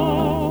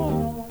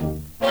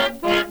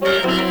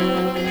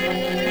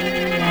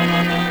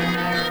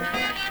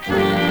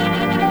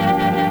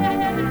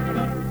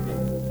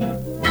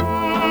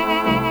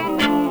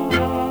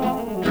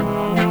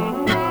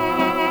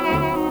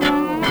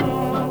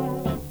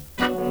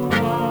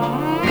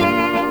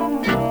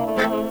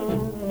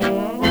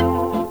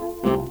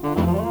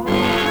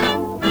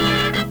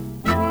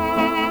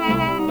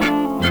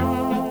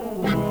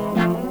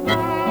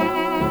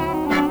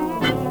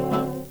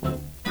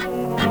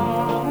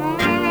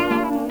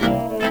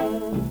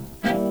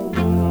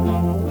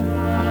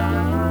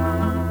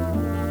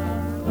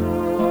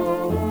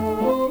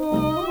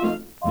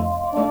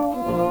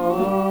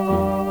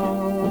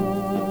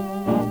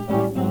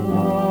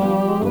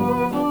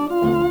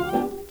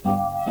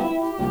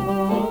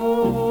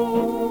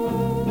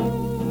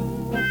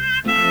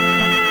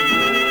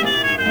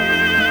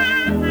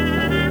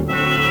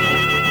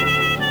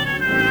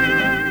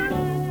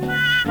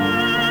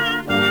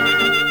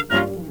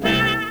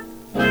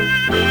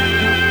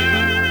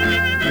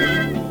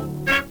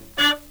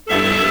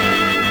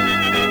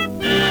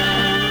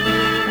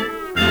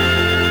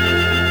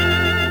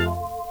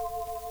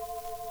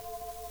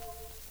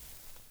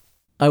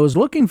 I was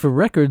looking for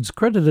records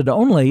credited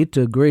only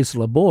to Grace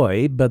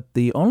LeBoy, but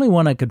the only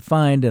one I could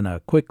find in a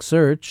quick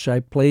search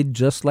I played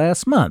just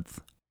last month.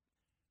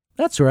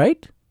 That's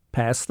right,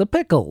 Pass the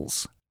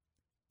Pickles.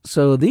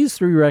 So these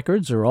three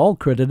records are all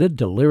credited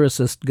to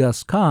lyricist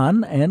Gus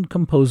Kahn and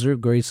composer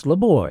Grace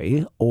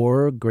LeBoy,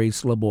 or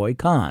Grace LeBoy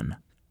Kahn.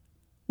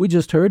 We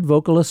just heard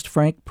vocalist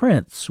Frank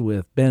Prince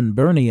with Ben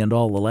Burney and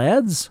All the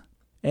Lads,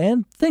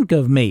 and Think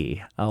of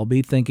Me, I'll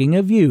Be Thinking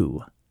of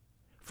You.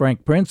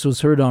 Frank Prince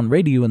was heard on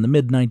radio in the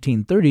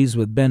mid-1930s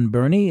with Ben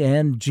Burney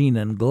and Gene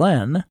and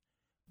Glenn,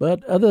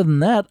 but other than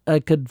that,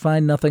 I could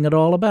find nothing at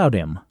all about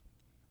him.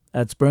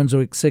 That's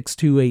Brunswick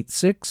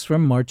 6286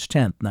 from March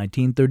 10,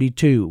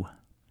 1932.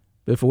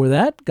 Before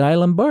that, Guy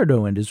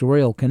Lombardo and his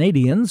Royal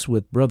Canadians,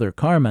 with Brother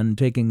Carmen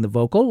taking the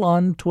vocal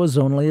on 'Twas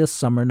Only a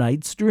Summer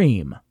Night's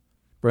Dream.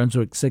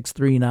 Brunswick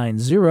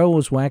 6390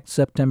 was waxed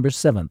September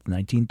 7,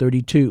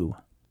 1932.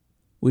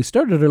 We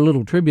started a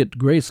little tribute to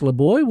Grace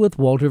LeBoy with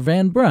Walter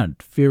Van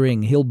Brunt,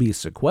 fearing he'll be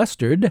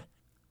sequestered,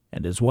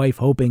 and his wife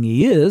hoping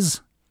he is,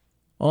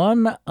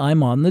 on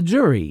I'm on the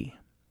Jury.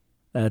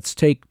 That's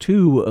take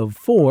 2 of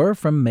 4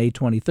 from May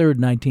 23,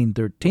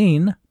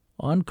 1913,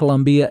 on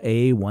Columbia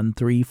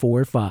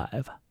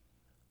A1345.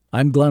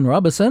 I'm Glenn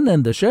Robison,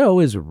 and the show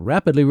is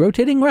Rapidly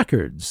Rotating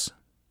Records.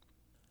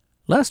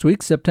 Last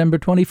week, September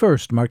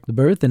 21st, marked the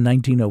birth in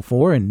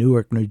 1904 in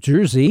Newark, New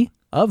Jersey,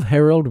 of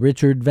Harold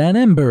Richard Van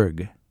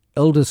Emberg,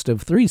 eldest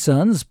of 3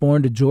 sons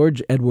born to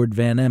George Edward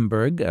Van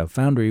Emberg, a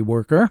foundry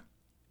worker,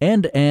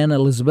 and Anne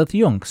Elizabeth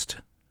Jungst.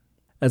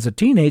 As a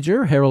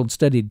teenager, Harold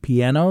studied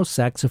piano,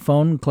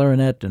 saxophone,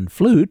 clarinet, and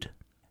flute,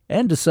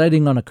 and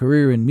deciding on a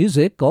career in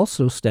music,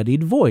 also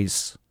studied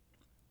voice.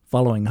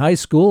 Following high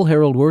school,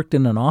 Harold worked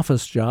in an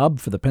office job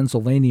for the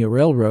Pennsylvania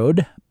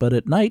Railroad, but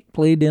at night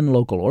played in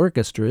local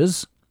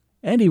orchestras,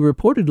 and he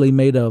reportedly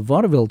made a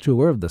vaudeville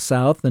tour of the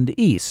South and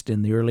East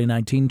in the early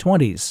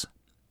 1920s.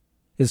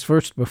 His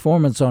first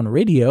performance on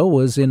radio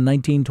was in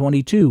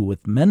 1922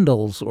 with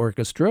Mendel's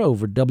Orchestra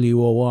over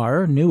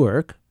WOR,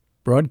 Newark,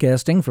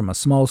 broadcasting from a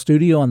small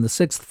studio on the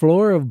 6th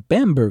floor of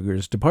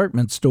Bamberger's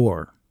department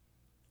store.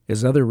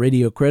 His other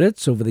radio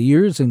credits over the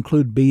years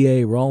include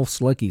B.A. Rolf's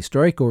Lucky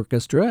Strike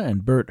Orchestra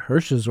and Bert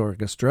Hirsch's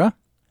Orchestra,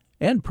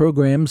 and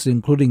programs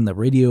including the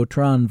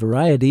Radiotron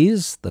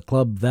Varieties, the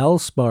Club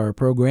Valspar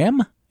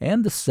program,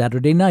 and the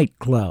Saturday Night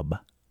Club.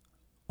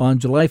 On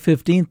July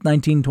 15,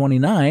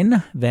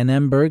 1929, Van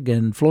Emberg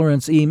and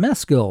Florence E.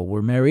 Meskill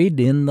were married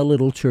in the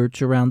little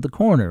church around the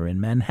corner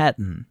in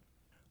Manhattan.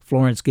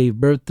 Florence gave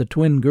birth to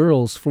twin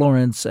girls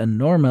Florence and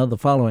Norma the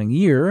following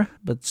year,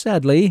 but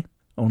sadly,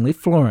 only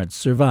Florence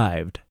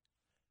survived.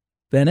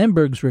 Van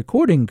Emberg's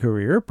recording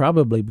career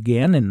probably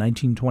began in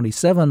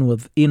 1927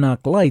 with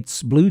Enoch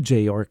Light's Blue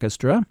Jay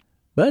Orchestra,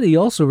 but he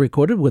also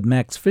recorded with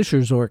Max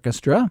Fisher's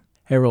orchestra,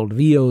 Harold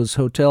Vio's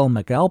Hotel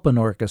McAlpin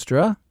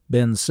Orchestra,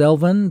 Ben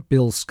Selvin,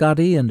 Bill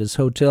Scotty and his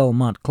Hotel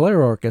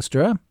Montclair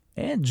Orchestra,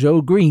 and Joe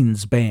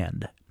Green's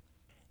band.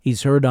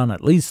 He's heard on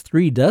at least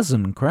 3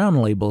 dozen Crown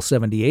Label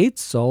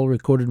 78s, all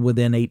recorded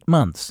within 8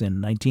 months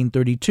in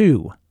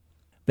 1932.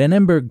 Van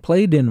Emberg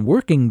played in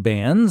working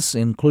bands,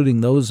 including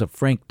those of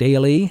Frank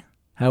Daly,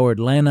 Howard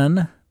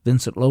Lannon,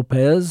 Vincent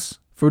Lopez,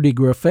 Ferdy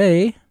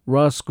Greffet,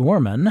 Ross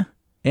Gorman,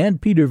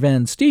 and Peter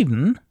Van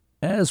Steeden,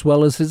 as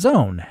well as his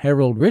own,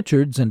 Harold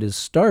Richards and his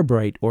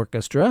Starbright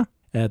Orchestra,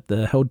 at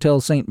the Hotel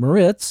St.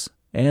 Moritz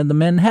and the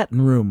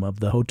Manhattan Room of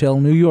the Hotel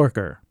New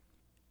Yorker.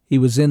 He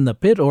was in the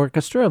pit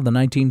orchestra of the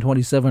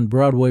 1927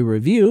 Broadway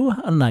revue,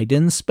 A Night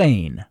in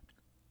Spain.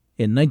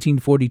 In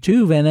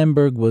 1942, Van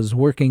Amburgh was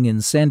working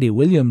in Sandy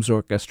Williams'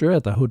 orchestra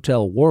at the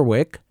Hotel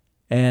Warwick,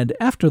 and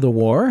after the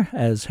war,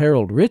 as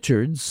Harold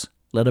Richards,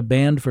 led a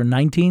band for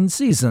 19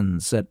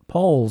 seasons at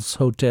Paul's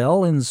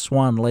Hotel in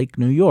Swan Lake,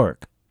 New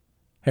York.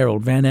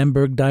 Harold Van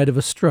Amburgh died of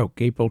a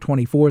stroke April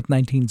 24,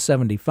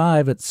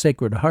 1975 at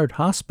Sacred Heart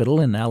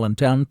Hospital in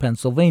Allentown,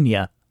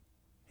 Pennsylvania.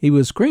 He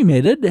was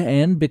cremated,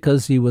 and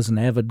because he was an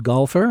avid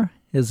golfer,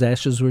 his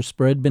ashes were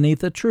spread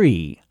beneath a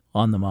tree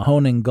on the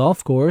Mahoning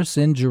Golf Course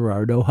in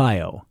Girard,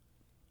 Ohio.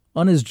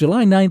 On his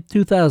July 9,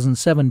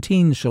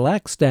 2017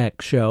 Shellac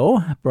Stack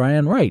show,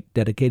 Brian Wright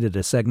dedicated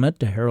a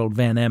segment to Harold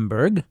Van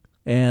Amburgh,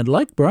 and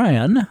like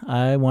Brian,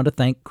 I want to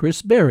thank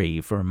Chris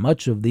Berry for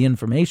much of the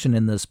information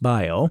in this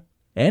bio,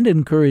 and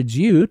encourage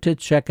you to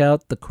check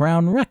out the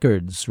Crown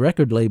Records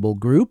record label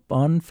group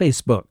on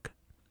Facebook.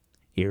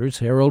 Here's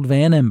Harold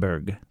Van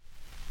Amburgh.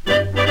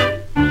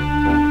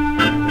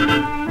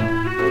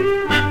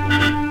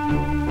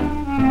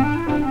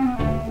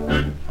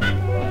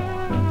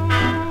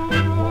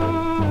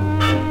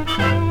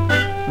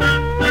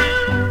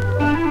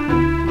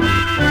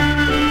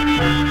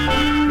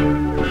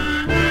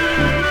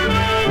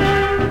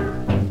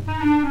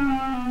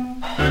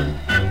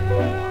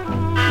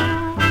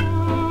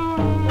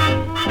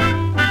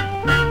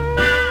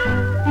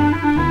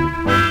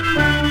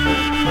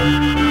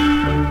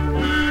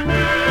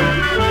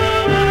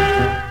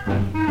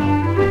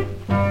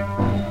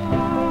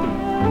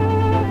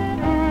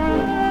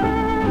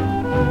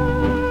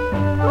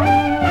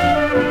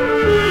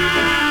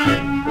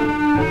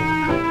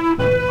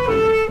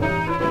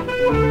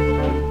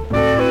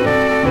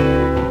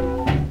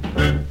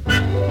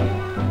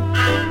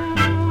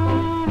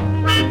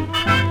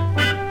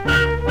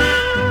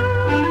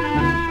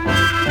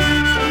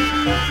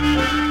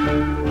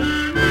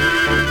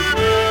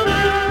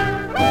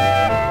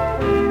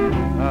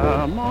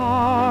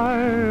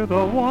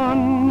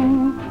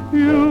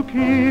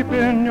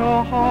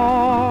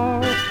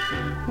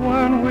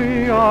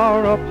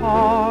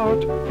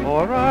 Apart,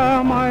 or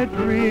am I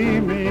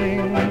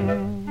dreaming?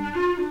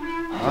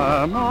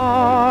 Am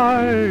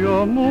I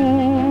your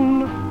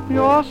moon,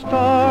 your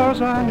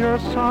stars and your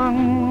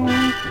sun?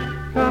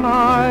 Can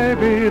I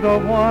be the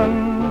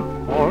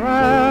one, or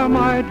am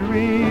I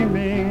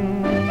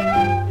dreaming?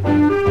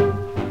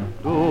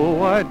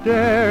 Do I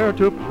dare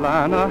to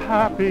plan a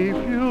happy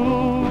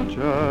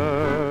future?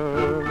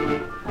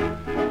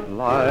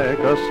 Like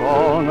a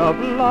song of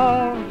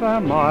love,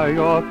 am I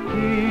your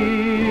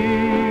theme?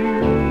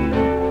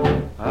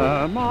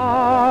 Am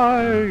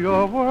I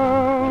your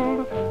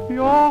world,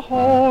 your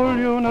whole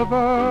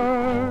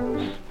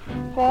universe?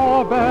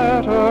 For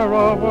better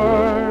or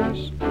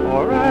worse,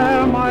 or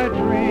am I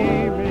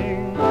dreaming?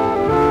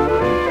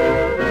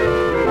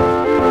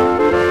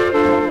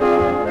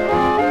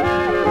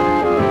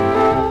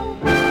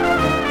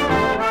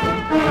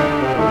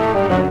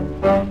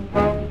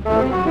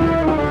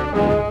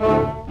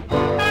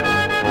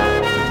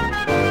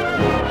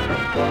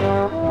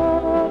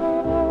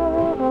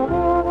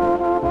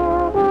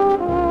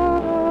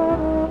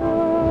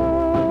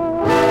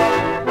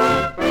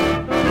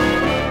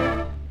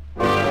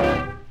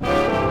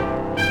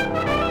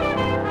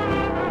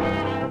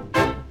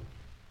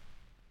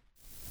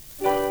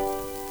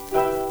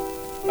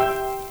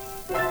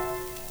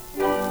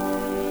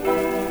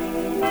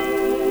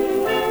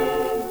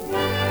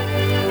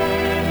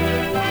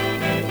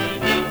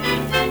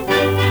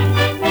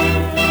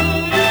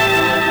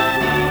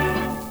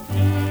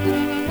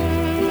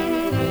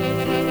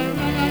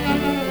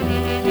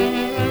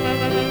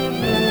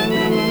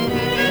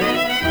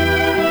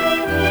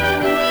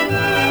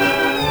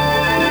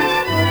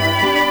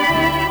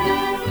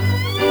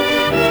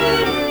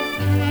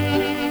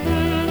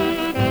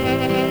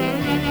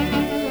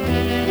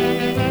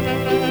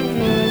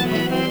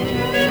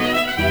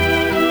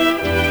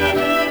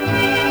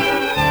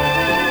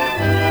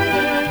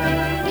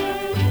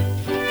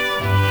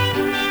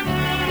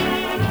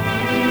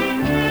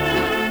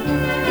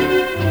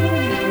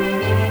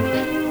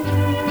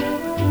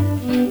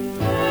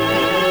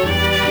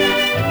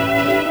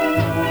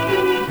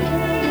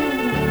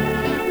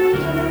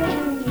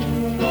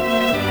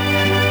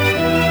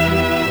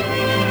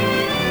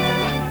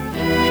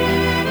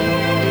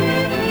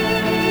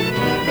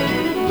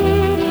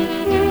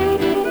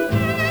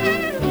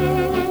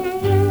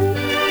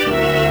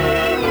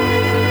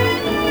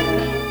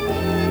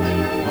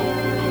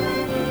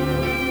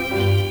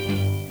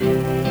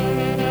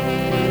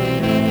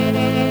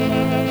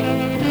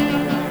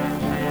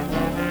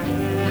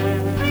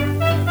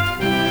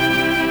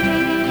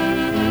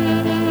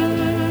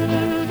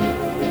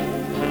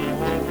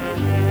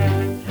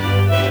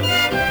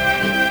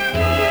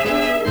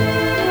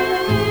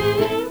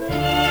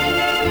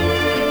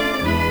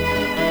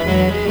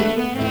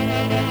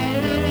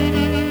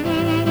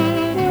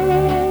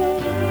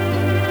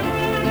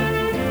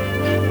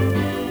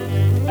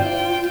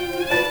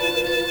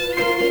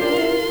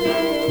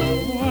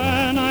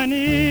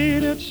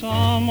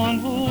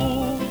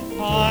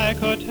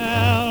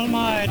 tell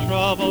my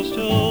troubles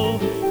to.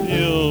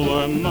 You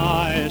were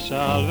my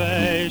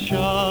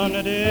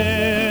salvation,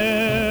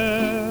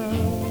 dear.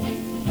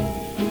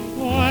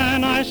 When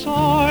I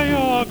saw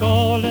your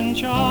golden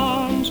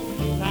charms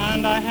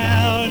and I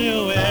held you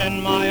in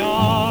my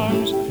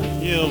arms,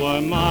 you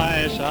were my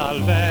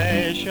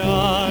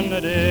salvation,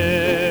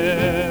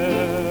 dear.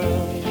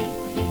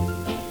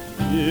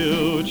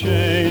 You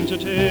changed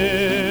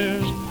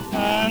tears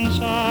and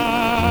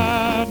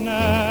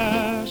sadness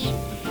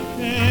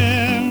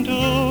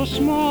into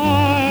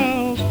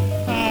smiles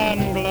and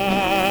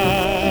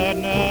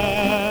gladness.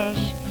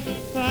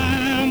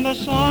 Then the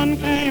sun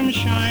came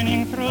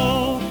shining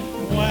through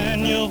when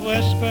you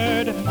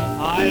whispered,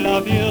 I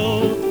love you.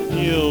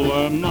 You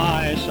were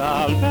my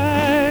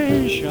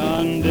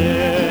salvation,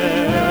 dear.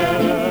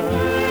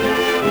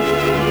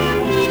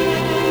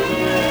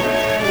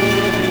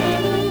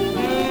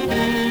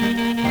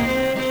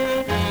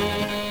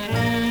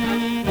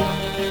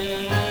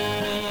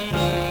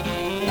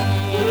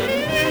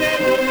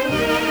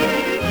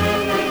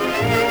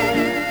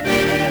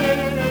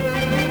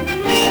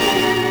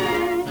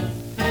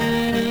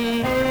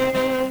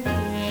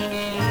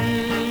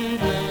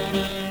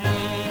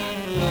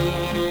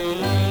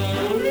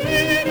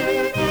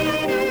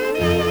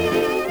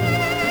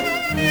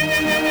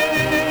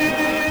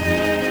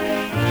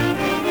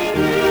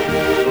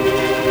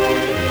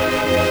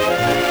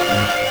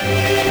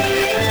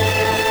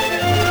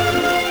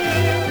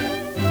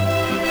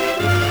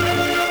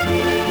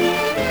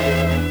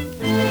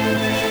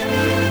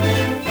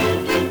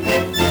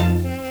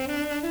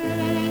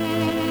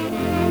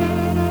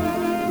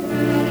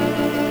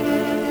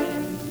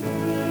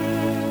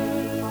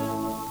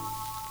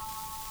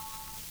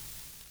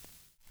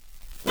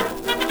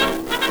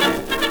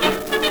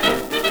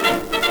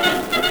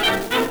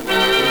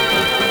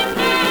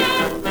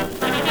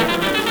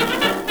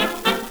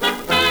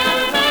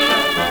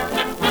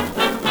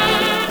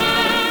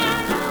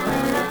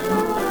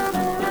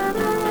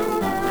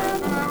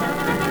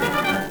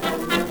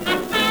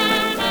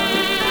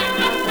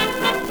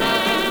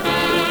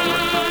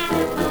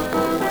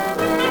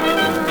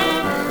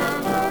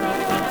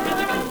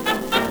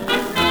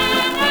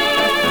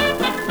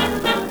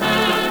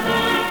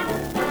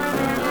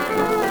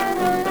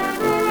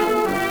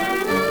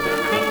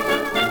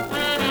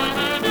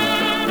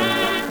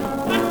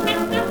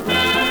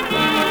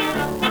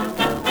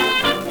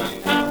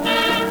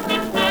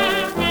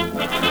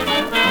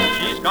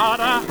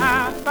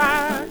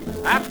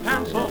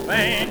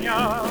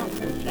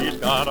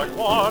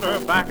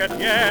 Quarterback at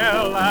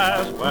Yale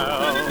as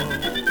well.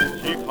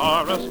 She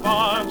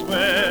corresponds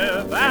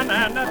with an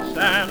Annette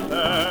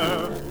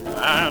Sander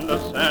and a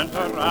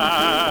center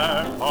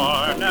at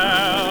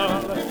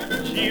Cornell.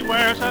 She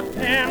wears a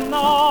pin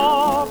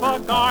of a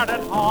guard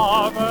at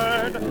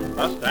Harvard.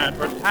 A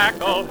Stanford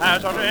tackle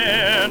has her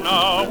in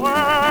a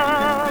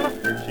whirl.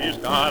 She's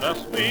got a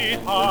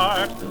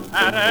sweetheart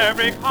at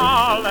every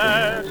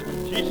college.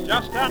 She's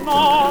just an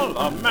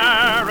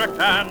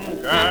all-American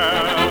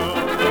girl.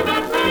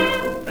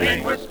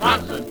 In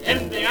Wisconsin,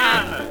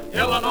 Indiana,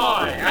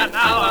 Illinois, and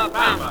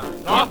Alabama,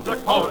 North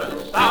Dakota,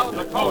 South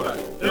Dakota,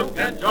 Duke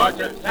and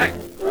Georgia Tech,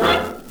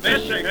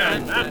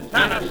 Michigan and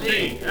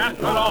Tennessee, and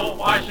good old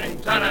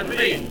Washington and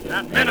Lee,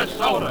 and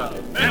Minnesota,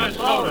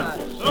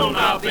 soon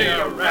I'll be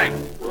a wreck.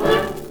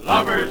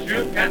 Lovers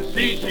you can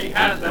see, she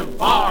has them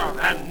far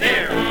and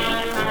near.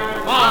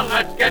 Come on,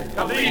 let's get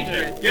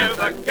collegiate, give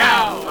the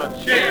gal a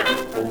cheer.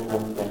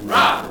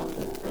 Rah,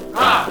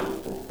 rah,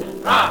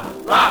 rah,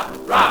 rah,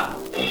 rah.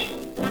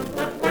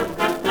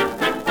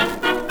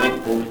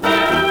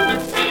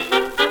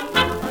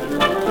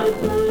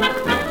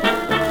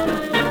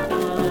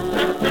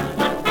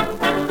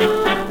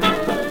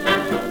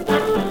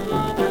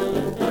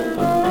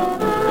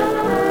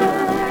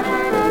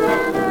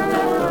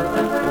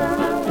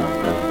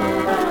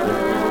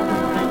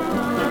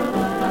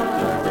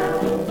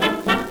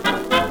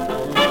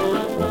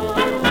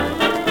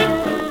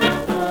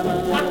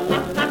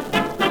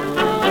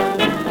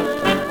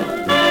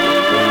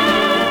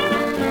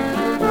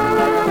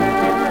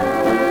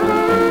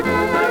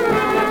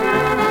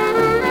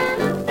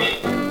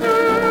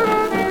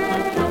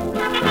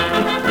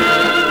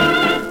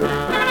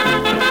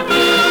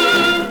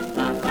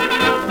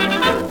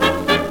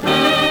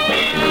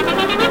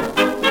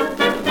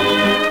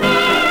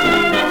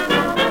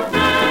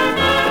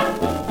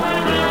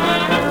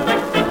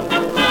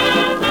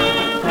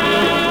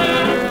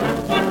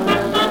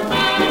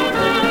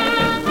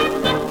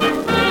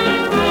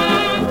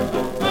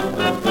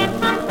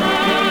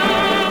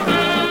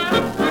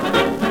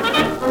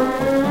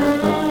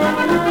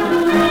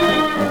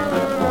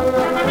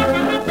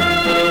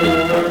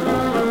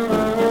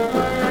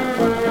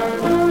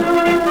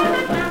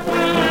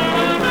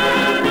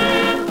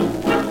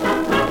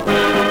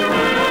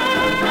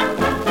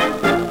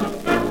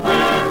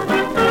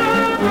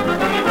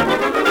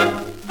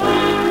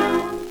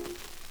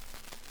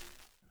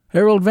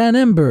 Harold Van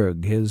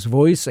Amburgh, his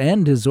voice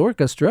and his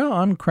orchestra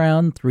on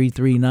Crown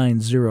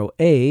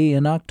 3390A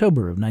in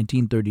October of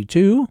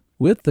 1932,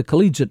 with the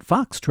collegiate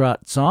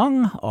foxtrot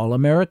song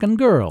All-American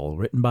Girl,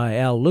 written by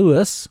Al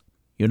Lewis,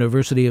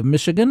 University of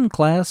Michigan,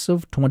 class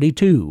of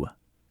 22.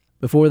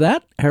 Before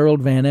that,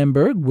 Harold Van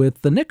Amberg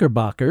with the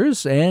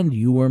Knickerbockers and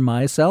You Were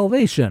My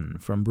Salvation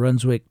from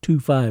Brunswick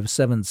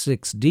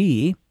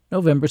 2576D,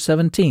 November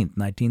 17,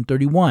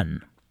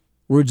 1931.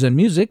 Words and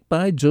music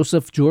by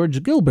Joseph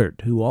George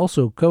Gilbert, who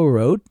also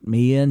co-wrote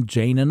Me and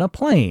Jane in a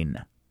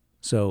Plane.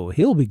 So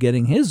he'll be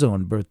getting his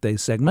own birthday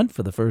segment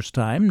for the first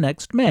time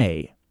next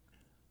May.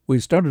 We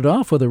started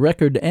off with a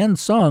record and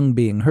song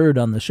being heard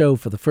on the show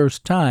for the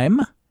first time,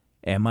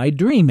 Am I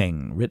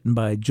Dreaming, written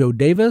by Joe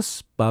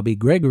Davis, Bobby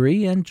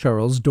Gregory, and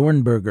Charles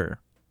Dornberger.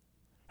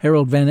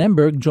 Harold Van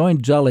Amberg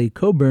joined Jolly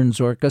Coburn's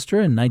orchestra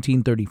in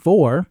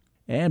 1934,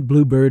 and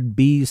Bluebird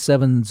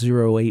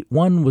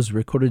B7081 was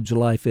recorded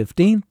July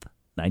 15th,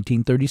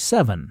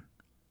 1937.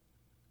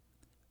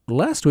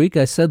 Last week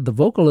I said the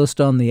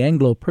vocalist on the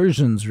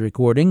Anglo-Persians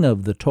recording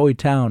of the Toy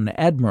Town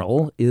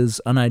Admiral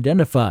is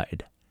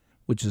unidentified,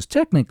 which is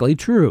technically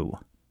true.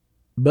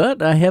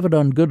 But I have it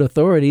on good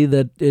authority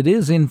that it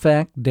is in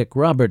fact Dick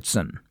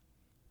Robertson.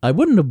 I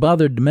wouldn't have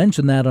bothered to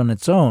mention that on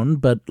its own,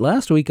 but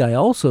last week I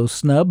also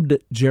snubbed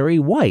Jerry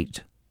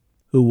White,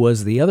 who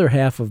was the other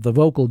half of the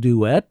vocal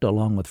duet,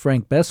 along with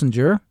Frank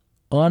Bessinger,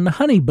 on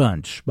Honey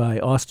Bunch by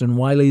Austin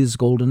Wiley's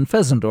Golden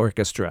Pheasant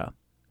Orchestra.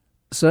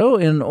 So,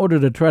 in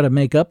order to try to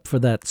make up for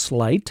that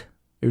slight,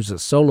 here's a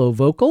solo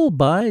vocal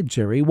by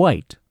Jerry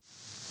White.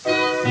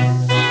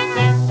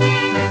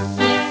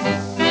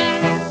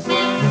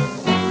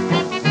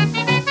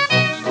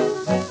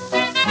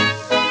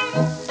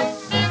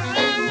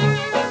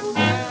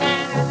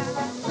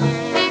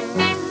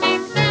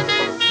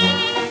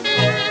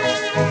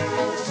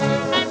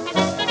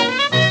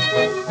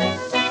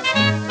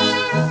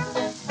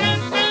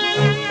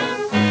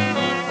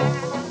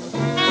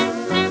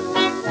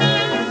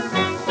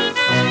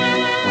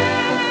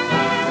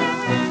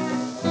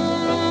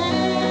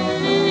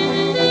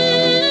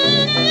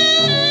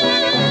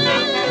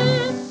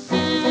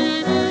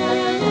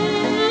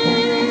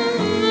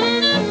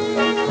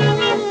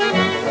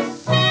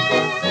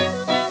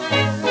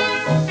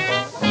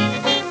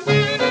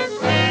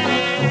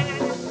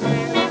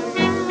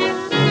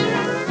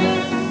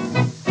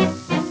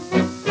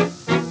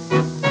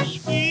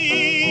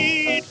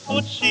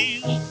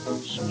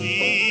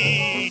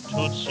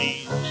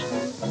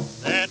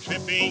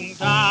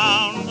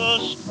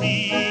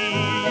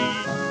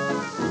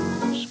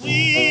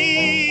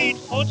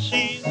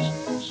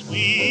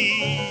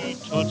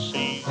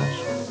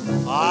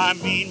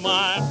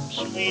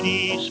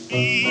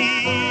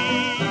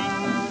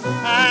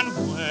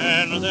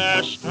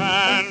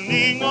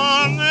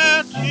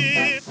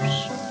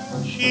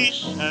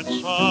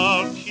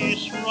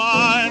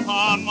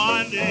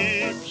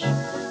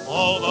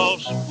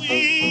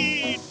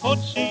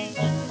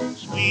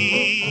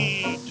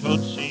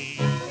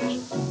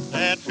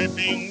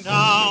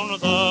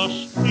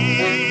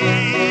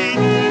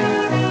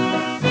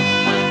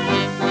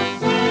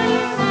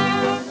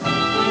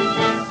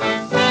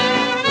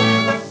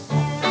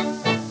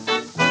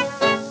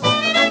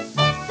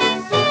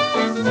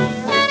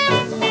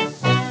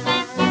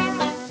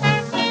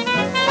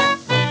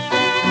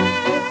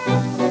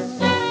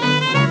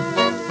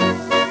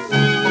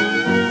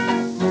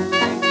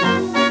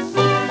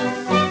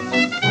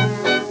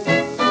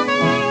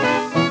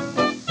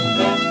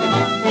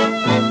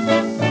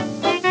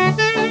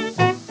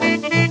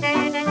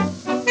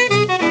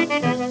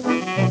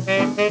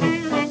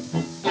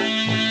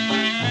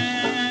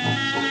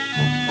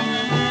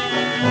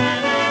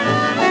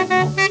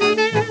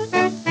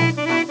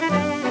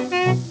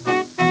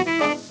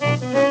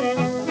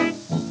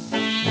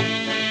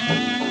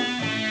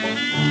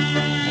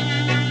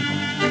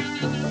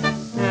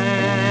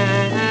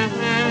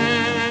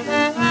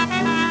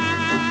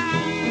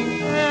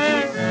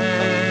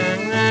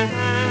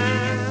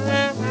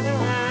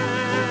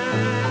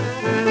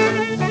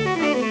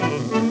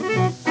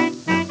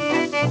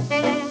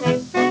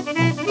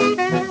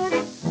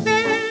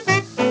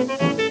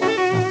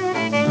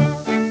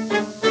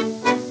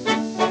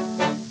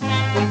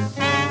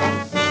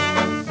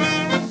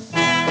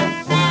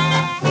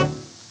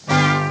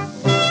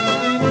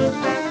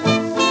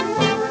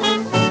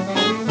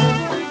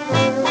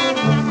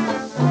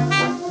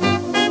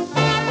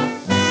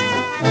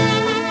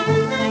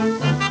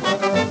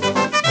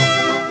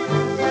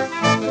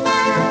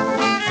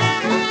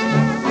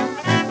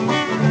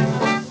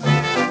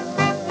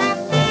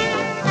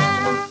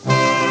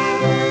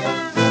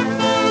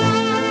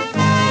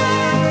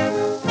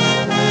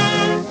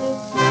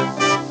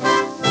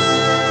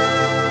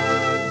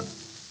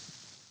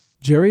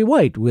 Jerry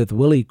White with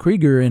Willie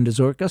Krieger and his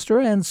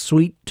orchestra and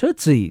Sweet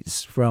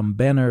Tootsies from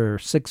Banner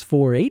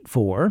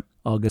 6484,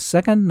 August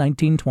 2nd,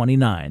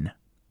 1929.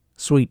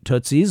 Sweet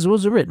Tootsies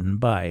was written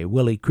by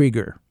Willie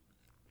Krieger.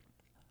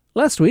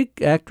 Last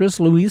week,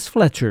 actress Louise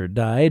Fletcher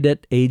died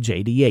at age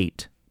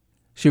 88.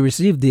 She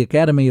received the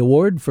Academy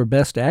Award for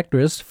Best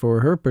Actress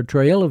for her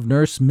portrayal of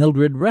Nurse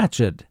Mildred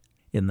Ratched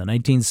in the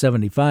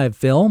 1975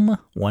 film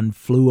One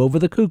Flew Over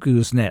the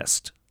Cuckoo's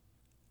Nest.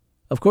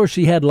 Of course,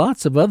 she had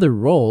lots of other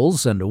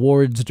roles and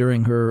awards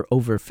during her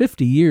over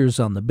 50 years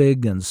on the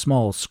big and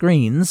small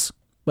screens.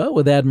 But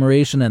with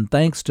admiration and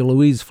thanks to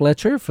Louise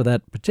Fletcher for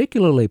that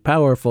particularly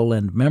powerful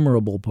and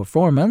memorable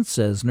performance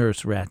as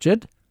Nurse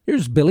Ratched,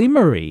 here's Billy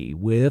Murray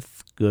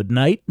with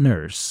Goodnight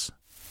Nurse.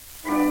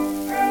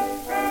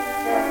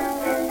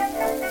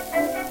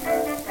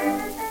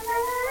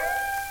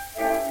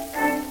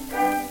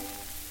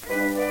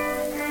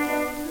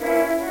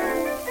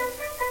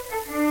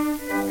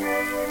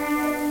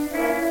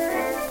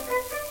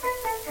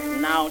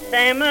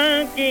 Sam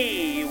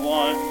McGee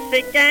was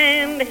sick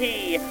and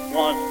he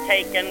was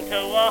taken to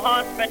a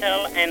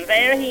hospital, and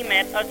there he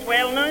met a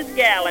swell nurse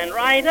gal, and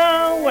right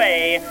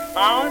away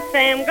our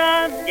Sam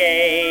got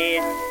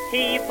gay.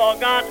 He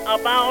forgot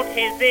about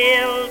his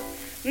ills,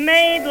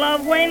 made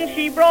love when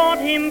she brought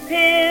him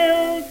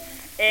pills.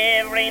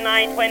 Every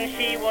night when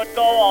she would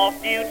go off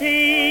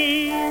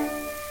duty,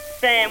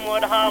 Sam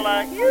would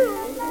holler,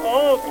 "You,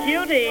 oh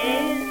cutie,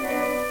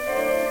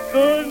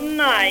 good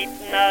night,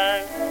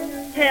 nurse.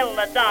 Tell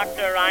the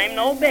doctor I'm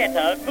no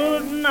better.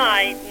 Good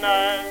night,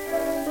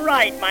 nurse.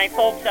 Write my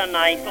folks a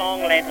nice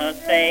long letter.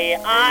 Say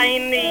I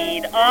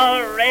need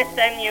a rest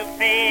and you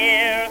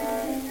fear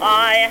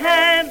I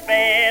had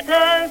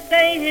better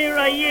stay here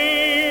a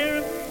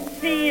year.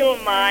 Feel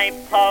my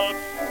pulse.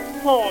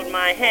 Hold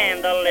my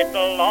hand a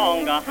little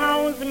longer.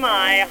 How's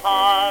my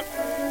heart?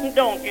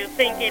 Don't you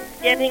think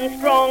it's getting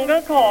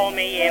stronger? Call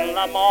me in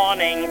the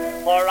morning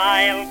or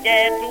I'll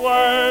get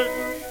worse.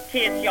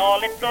 Kiss your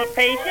little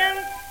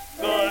patient.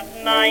 Good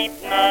night,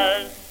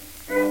 nurse.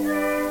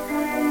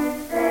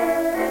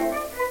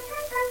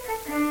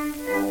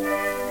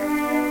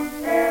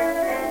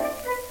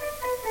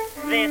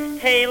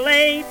 This tale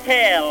they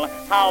tell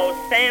how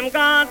Sam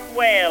got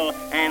well,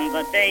 and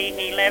the day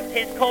he left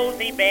his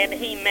cozy bed,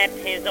 he met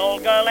his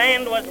old girl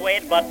and was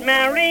wed. But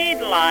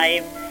married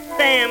life,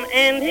 Sam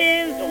and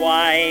his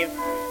wife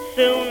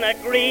soon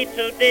agreed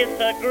to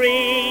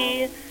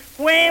disagree.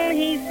 When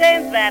he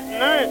said that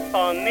nurse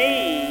for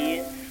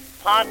me,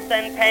 pots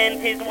and pans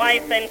his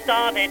wife then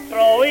started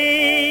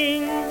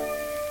throwing.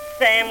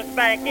 Sam's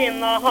back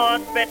in the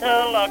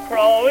hospital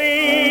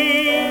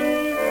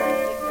a-crowing.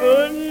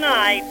 Good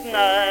night,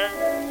 nurse.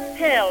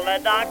 Tell the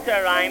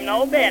doctor I'm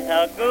no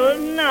better.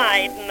 Good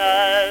night,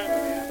 nurse.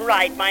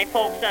 Write my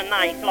folks a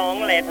nice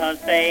long letter.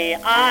 Say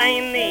I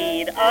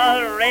need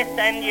a rest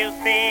and you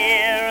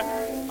fear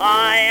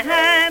I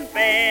had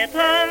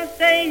better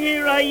stay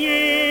here a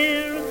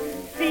year.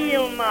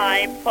 Feel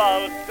my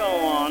pulse, go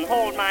on,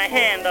 hold my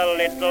hand a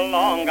little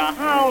longer.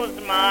 How's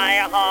my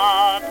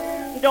heart?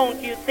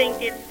 Don't you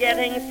think it's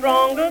getting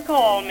stronger?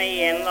 Call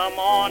me in the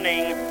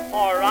morning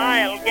or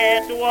I'll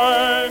get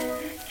worse.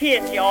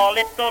 Kiss your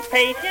little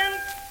patient.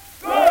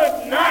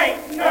 Good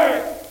night,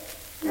 nurse.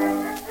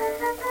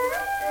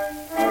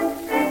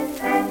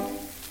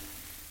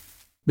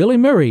 Billy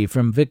Murray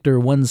from Victor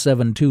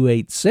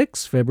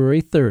 17286,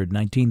 February 3rd,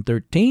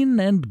 1913,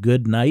 and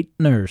Good Night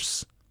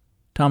Nurse.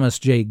 Thomas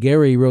J.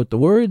 Gary wrote the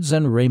words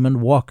and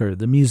Raymond Walker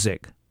the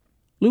music.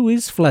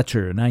 Louise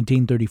Fletcher,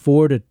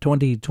 1934 to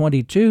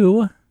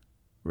 2022.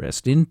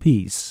 Rest in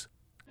peace.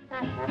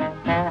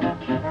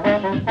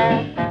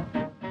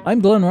 I'm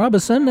Glenn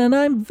Robison, and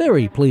I'm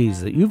very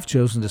pleased that you've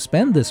chosen to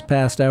spend this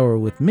past hour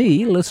with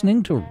me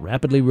listening to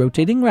Rapidly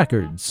Rotating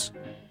Records.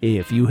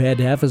 If you had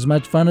half as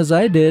much fun as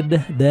I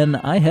did, then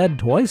I had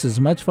twice as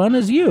much fun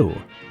as you.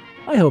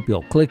 I hope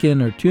you'll click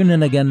in or tune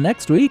in again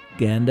next week,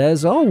 and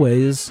as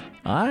always,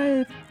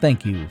 I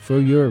thank you for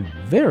your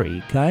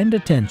very kind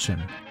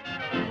attention.